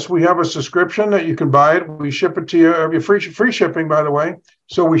 Yes, we have a subscription that you can buy it. We ship it to you every free shipping, by the way.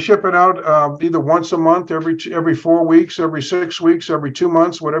 So we ship it out either once a month, every 4 weeks, every 6 weeks, every 2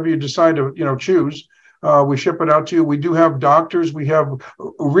 months, whatever you decide to choose. We ship it out to you. We do have doctors. We have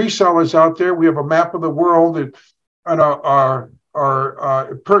resellers out there. We have a map of the world and our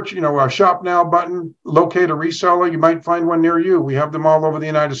shop now button. Locate a reseller. You might find one near you. We have them all over the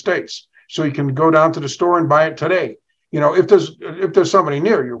United States, so you can go down to the store and buy it today. If there's somebody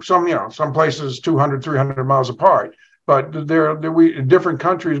near you, some places 200, 300 miles apart, but we different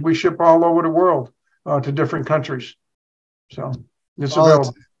countries, we ship all over the world to different countries. So it's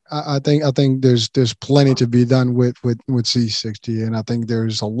available. I think there's plenty to be done with C60, and I think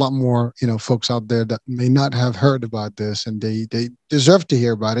there's a lot more folks out there that may not have heard about this, and they deserve to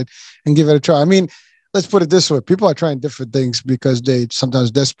hear about it and give it a try. I mean, let's put it this way: people are trying different things because they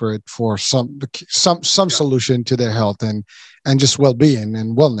sometimes desperate for some solution to their health and just well-being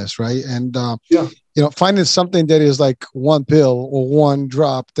and wellness, right? And finding something that is like one pill or one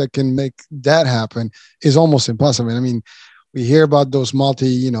drop that can make that happen is almost impossible. I mean, we hear about those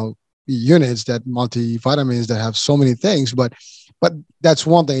multivitamins that have so many things, but that's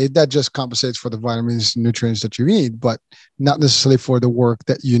one thing that just compensates for the vitamins, nutrients that you need, but not necessarily for the work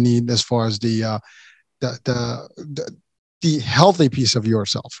that you need as far as the healthy piece of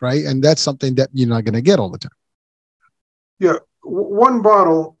yourself, right? And that's something that you're not going to get all the time. Yeah, one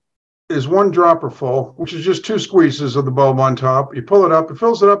bottle is one dropper full, which is just 2 squeezes of the bulb on top. You pull it up, it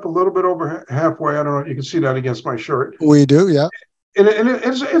fills it up a little bit over halfway. I don't know if you can see that against my shirt. We do, yeah. And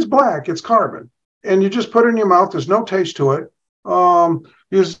it's black, it's carbon. And you just put it in your mouth. There's no taste to it.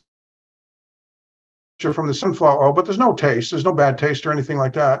 Use from the sunflower oil, but there's no taste. There's no bad taste or anything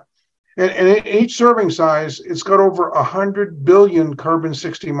like that. And each serving size, it's got over 100 billion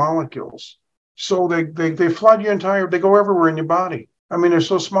carbon-60 molecules. So they flood your they go everywhere in your body. I mean, they're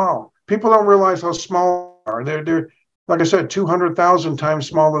so small. People don't realize how small they are. They're like I said, 200,000 times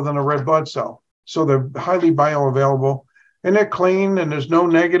smaller than a red blood cell. So they're highly bioavailable, and they're clean, and there's no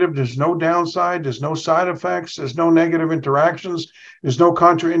negative, there's no downside, there's no side effects, there's no negative interactions, there's no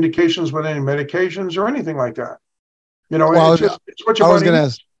contraindications with any medications or anything like that. It's what your body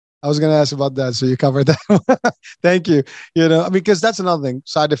needs. I was going to ask about that. So you covered that. Thank you. Because that's another thing.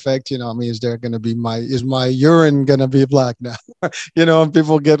 Side effect, is there going to be is my urine going to be black now? And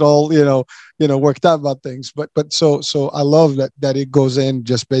people get all, worked out about things. But so I love that it goes in,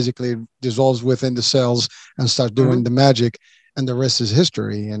 just basically dissolves within the cells and starts doing the magic, and the rest is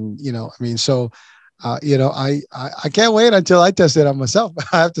history. And, I can't wait until I test it on myself.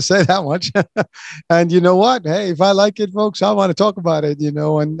 I have to say that much. And you know what? Hey, if I like it, folks, I want to talk about it,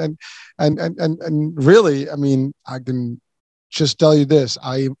 and really, I mean, I can just tell you this.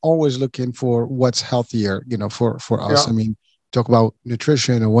 I'm always looking for what's healthier, for us. I mean, talk about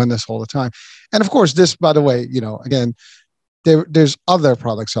nutrition and wellness all the time. And of course, this, by the way, again, there's other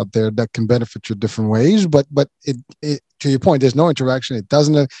products out there that can benefit you different ways, but it to your point, there's no interaction. It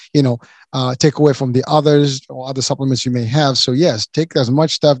doesn't, take away from the others or other supplements you may have. So yes, take as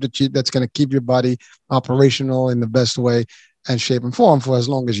much stuff that's going to keep your body operational in the best way and shape and form for as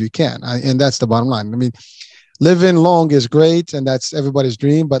long as you can. And that's the bottom line. I mean, living long is great, and that's everybody's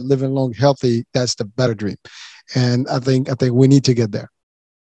dream, but living long healthy, that's the better dream. And I think we need to get there.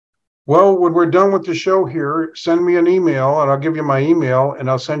 Well, when we're done with the show here, send me an email, and I'll give you my email,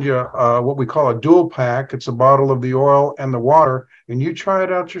 and I'll send you what we call a dual pack. It's a bottle of the oil and the water, and you try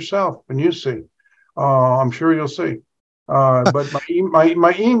it out yourself, and you see. I'm sure you'll see. But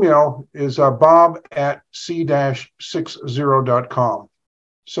my email is bob@c-60.com.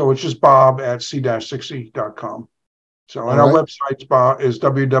 So it's just bob@c-60.com. So, and our website is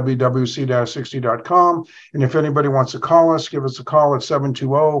www.c-60.com. And if anybody wants to call us, give us a call at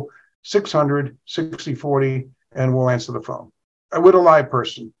 720-600-6040, and we'll answer the phone with a live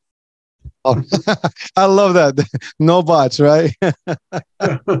person. Oh, I love that. No bots, right?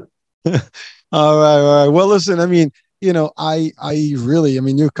 All right. Well, listen, I mean, I really,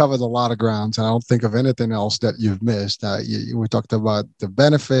 you've covered a lot of grounds, and I don't think of anything else that you've missed. We talked about the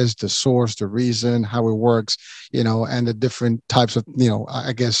benefits, the source, the reason, how it works, and the different types of,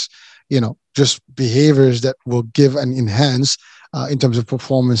 I guess, just behaviors that will give and enhance in terms of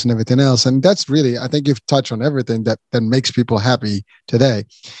performance and everything else. And that's really, I think you've touched on everything that makes people happy today.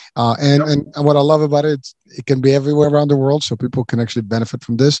 And what I love about it, it can be everywhere around the world, so people can actually benefit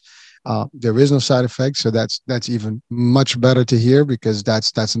from this. There is no side effects, so that's even much better to hear, because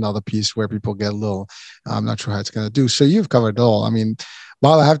that's another piece where people get a little, I'm not sure how it's going to do. So you've covered it all. I mean,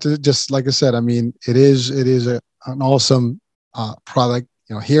 Well, I have to just, like I said, I mean, an awesome product.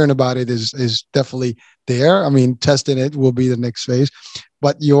 Hearing about it is definitely there. I mean, testing it will be the next phase,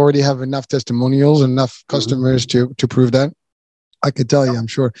 but you already have enough testimonials, enough customers to prove that. I could tell you, I'm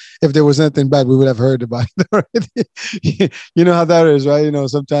sure if there was anything bad, we would have heard about it already. You know how that is, right?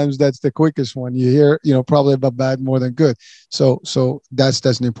 Sometimes that's the quickest one. You hear, probably about bad more than good. So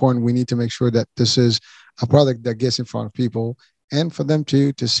that's important. We need to make sure that this is a product that gets in front of people and for them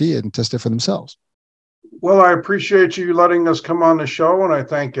to see it and test it for themselves. Well, I appreciate you letting us come on the show, and I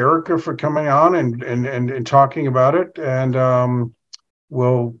thank Erica for coming on and talking about it. And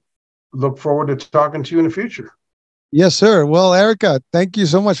we'll look forward to talking to you in the future. Yes, sir. Well, Erica, thank you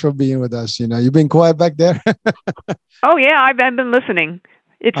so much for being with us. You've been quiet back there. Oh yeah, I've been listening.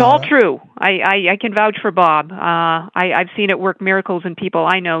 It's all true. I can vouch for Bob. I've seen it work miracles in people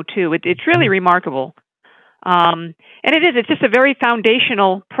I know too. It's really remarkable. And it's just a very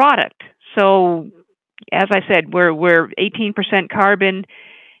foundational product. So, as I said, we're 18% carbon,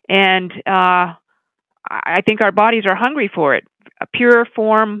 and I think our bodies are hungry for it. A pure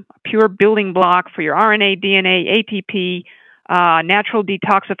form, a pure building block for your RNA, DNA, ATP, natural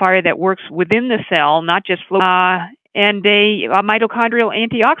detoxifier that works within the cell, not just and a mitochondrial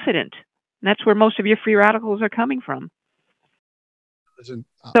antioxidant. And that's where most of your free radicals are coming from. Listen,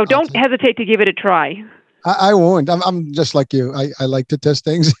 so don't hesitate to give it a try. I won't. I'm just like you. I like to test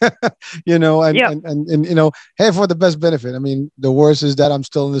things, and hey, for the best benefit. I mean, the worst is that I'm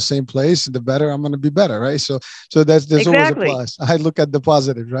still in the same place. The better, I'm going to be better, right? So there's exactly. Always a plus. I look at the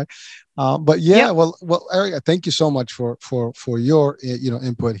positives, right? But yeah, well, Erica, thank you so much for your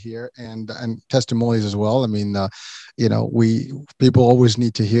input here and testimonies as well. I mean, people always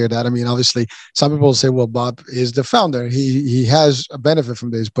need to hear that. I mean, obviously, some people say, well, Bob is the founder. He has a benefit from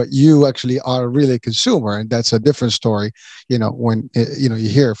this, but you actually are really a consumer, and that's a different story. When you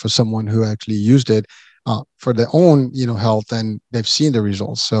hear for someone who actually used it for their own health and they've seen the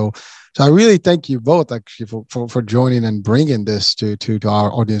results. So I really thank you both actually for joining and bringing this to our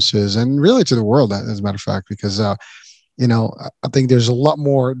audiences and really to the world, as a matter of fact, because I think there's a lot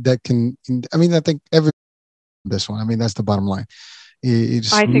more that can. I mean, I think this one. I mean, that's the bottom line.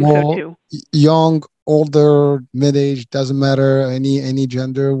 It's I think so too. Young, older, mid-age, doesn't matter. Any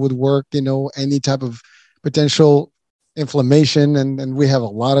gender would work. Any type of potential inflammation, and we have a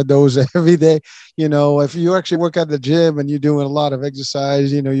lot of those every day. If you actually work at the gym and you're doing a lot of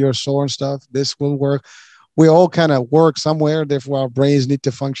exercise, you're sore and stuff, this will work. We all kind of work somewhere, therefore our brains need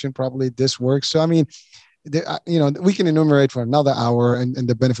to function properly. This works. So I mean, we can enumerate for another hour, and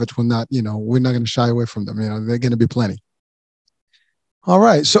the benefits will not, we're not going to shy away from them. They're going to be plenty. All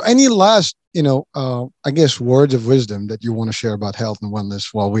right. So any last, I guess, words of wisdom that you want to share about health and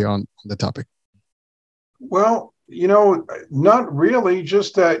wellness while we're on the topic? Well, not really,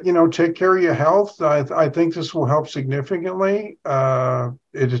 just that, take care of your health. I think this will help significantly.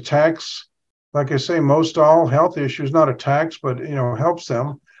 It attacks, like I say, most all health issues, not attacks, but, helps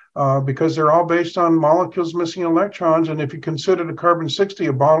them. Because they're all based on molecules missing electrons. And if you consider the carbon-60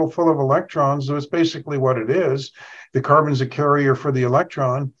 a bottle full of electrons, that's basically what it is. The carbon's a carrier for the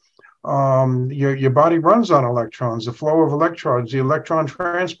electron. Your body runs on electrons, the flow of electrons, the electron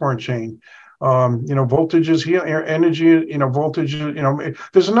transport chain. Voltage is here, energy, voltage,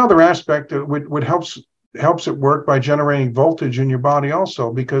 there's another aspect that would helps it work by generating voltage in your body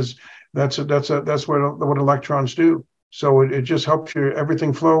also, because that's what electrons do. So it just helps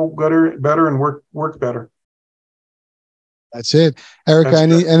everything flow better and work better. That's it. Erica,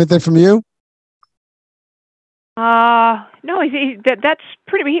 anything from you? No, that's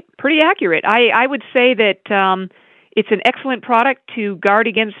pretty accurate. I would say that it's an excellent product to guard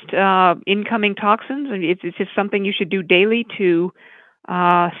against incoming toxins, and it's just something you should do daily to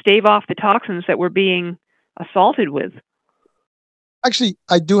stave off the toxins that we're being assaulted with. Actually,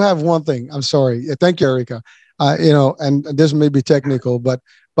 I do have one thing. I'm sorry. Thank you, Erica. And this may be technical, but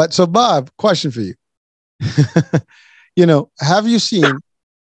so Bob, question for you. Have you seen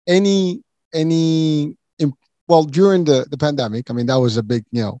any during the pandemic? I mean, that was a big,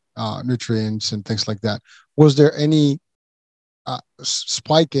 nutrients and things like that. Was there any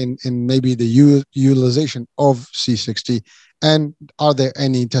spike in maybe the utilization of C60? And are there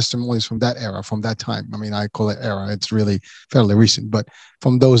any testimonies from that era, from that time? I mean, I call it era. It's really fairly recent, but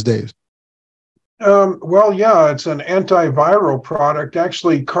from those days. Well, yeah, it's an antiviral product.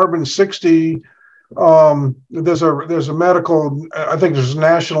 Actually, carbon-60. There's a medical. I think there's a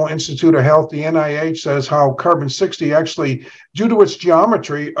National Institute of Health. The NIH says how carbon-60 actually, due to its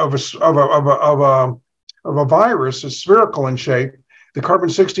geometry of a virus, is spherical in shape. The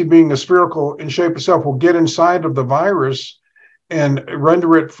carbon-60 being the spherical in shape itself will get inside of the virus and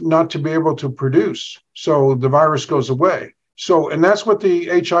render it not to be able to produce. So the virus goes away. So, and that's with the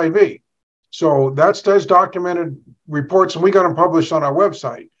HIV. So that's documented reports, and we got them published on our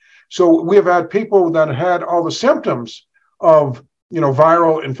website. So we have had people that had all the symptoms of,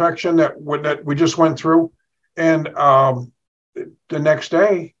 viral infection that we just went through, and the next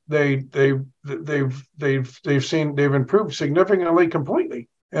day they've improved significantly, completely.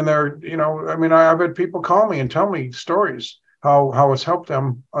 And they're, I've had people call me and tell me stories how it's helped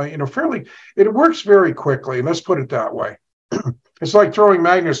them, fairly. It works very quickly. Let's put it that way. It's like throwing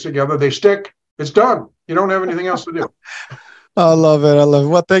magnets together. They stick. It's done. You don't have anything else to do. I love it.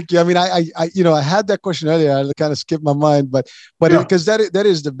 Well, thank you. I mean, I had that question earlier. I kind of skipped my mind, but because that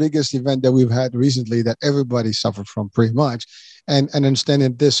is the biggest event that we've had recently that everybody suffered from pretty much, and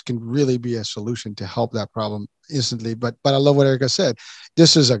understanding this can really be a solution to help that problem instantly. But I love what Erica said.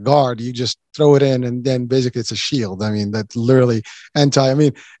 This is a guard. You just throw it in, and then basically it's a shield. I mean, that's literally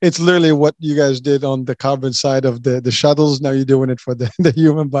it's literally what you guys did on the carbon side of the shuttles. Now you're doing it for the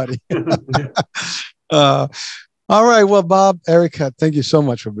human body. All right. Well, Bob, Erica, thank you so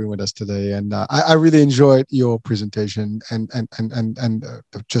much for being with us today. And I really enjoyed your presentation and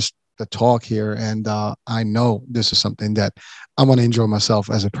just the talk here. And I know this is something that I want to enjoy myself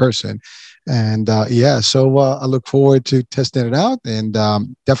as a person. And so I look forward to testing it out, and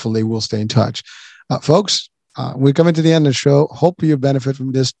definitely we'll stay in touch. Folks, we're coming to the end of the show. Hope you benefit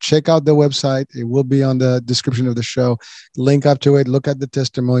from this. Check out the website. It will be on the description of the show. Link up to it. Look at the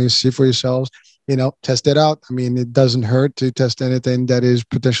testimonials. See for yourselves. Test it out. I mean, it doesn't hurt to test anything that is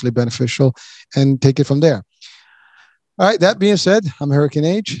potentially beneficial and take it from there. All right. That being said, I'm Hurricane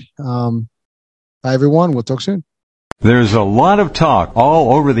H. Bye, everyone. We'll talk soon. There's a lot of talk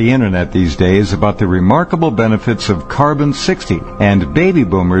all over the internet these days about the remarkable benefits of Carbon 60, and baby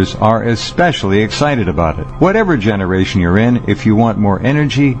boomers are especially excited about it. Whatever generation you're in, if you want more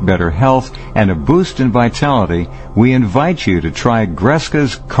energy, better health, and a boost in vitality, we invite you to try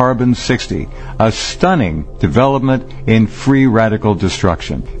Greska's Carbon 60, a stunning development in free radical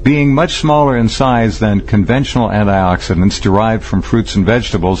destruction. Being much smaller in size than conventional antioxidants derived from fruits and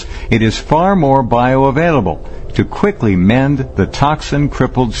vegetables, it is far more bioavailable to quickly mend the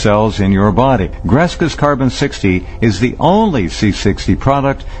toxin-crippled cells in your body. Greska's Carbon 60 is the only C60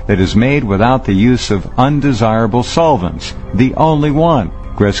 product that is made without the use of undesirable solvents. The only one.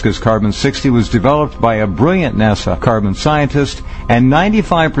 Greska's Carbon 60 was developed by a brilliant NASA carbon scientist, and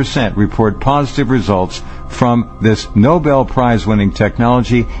 95% report positive results from this Nobel Prize-winning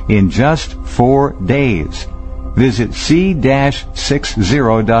technology in just 4 days. Visit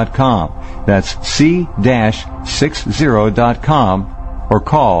C-60.com. That's C-60.com, or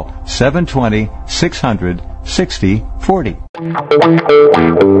call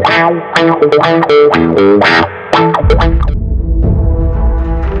 720-600-6040.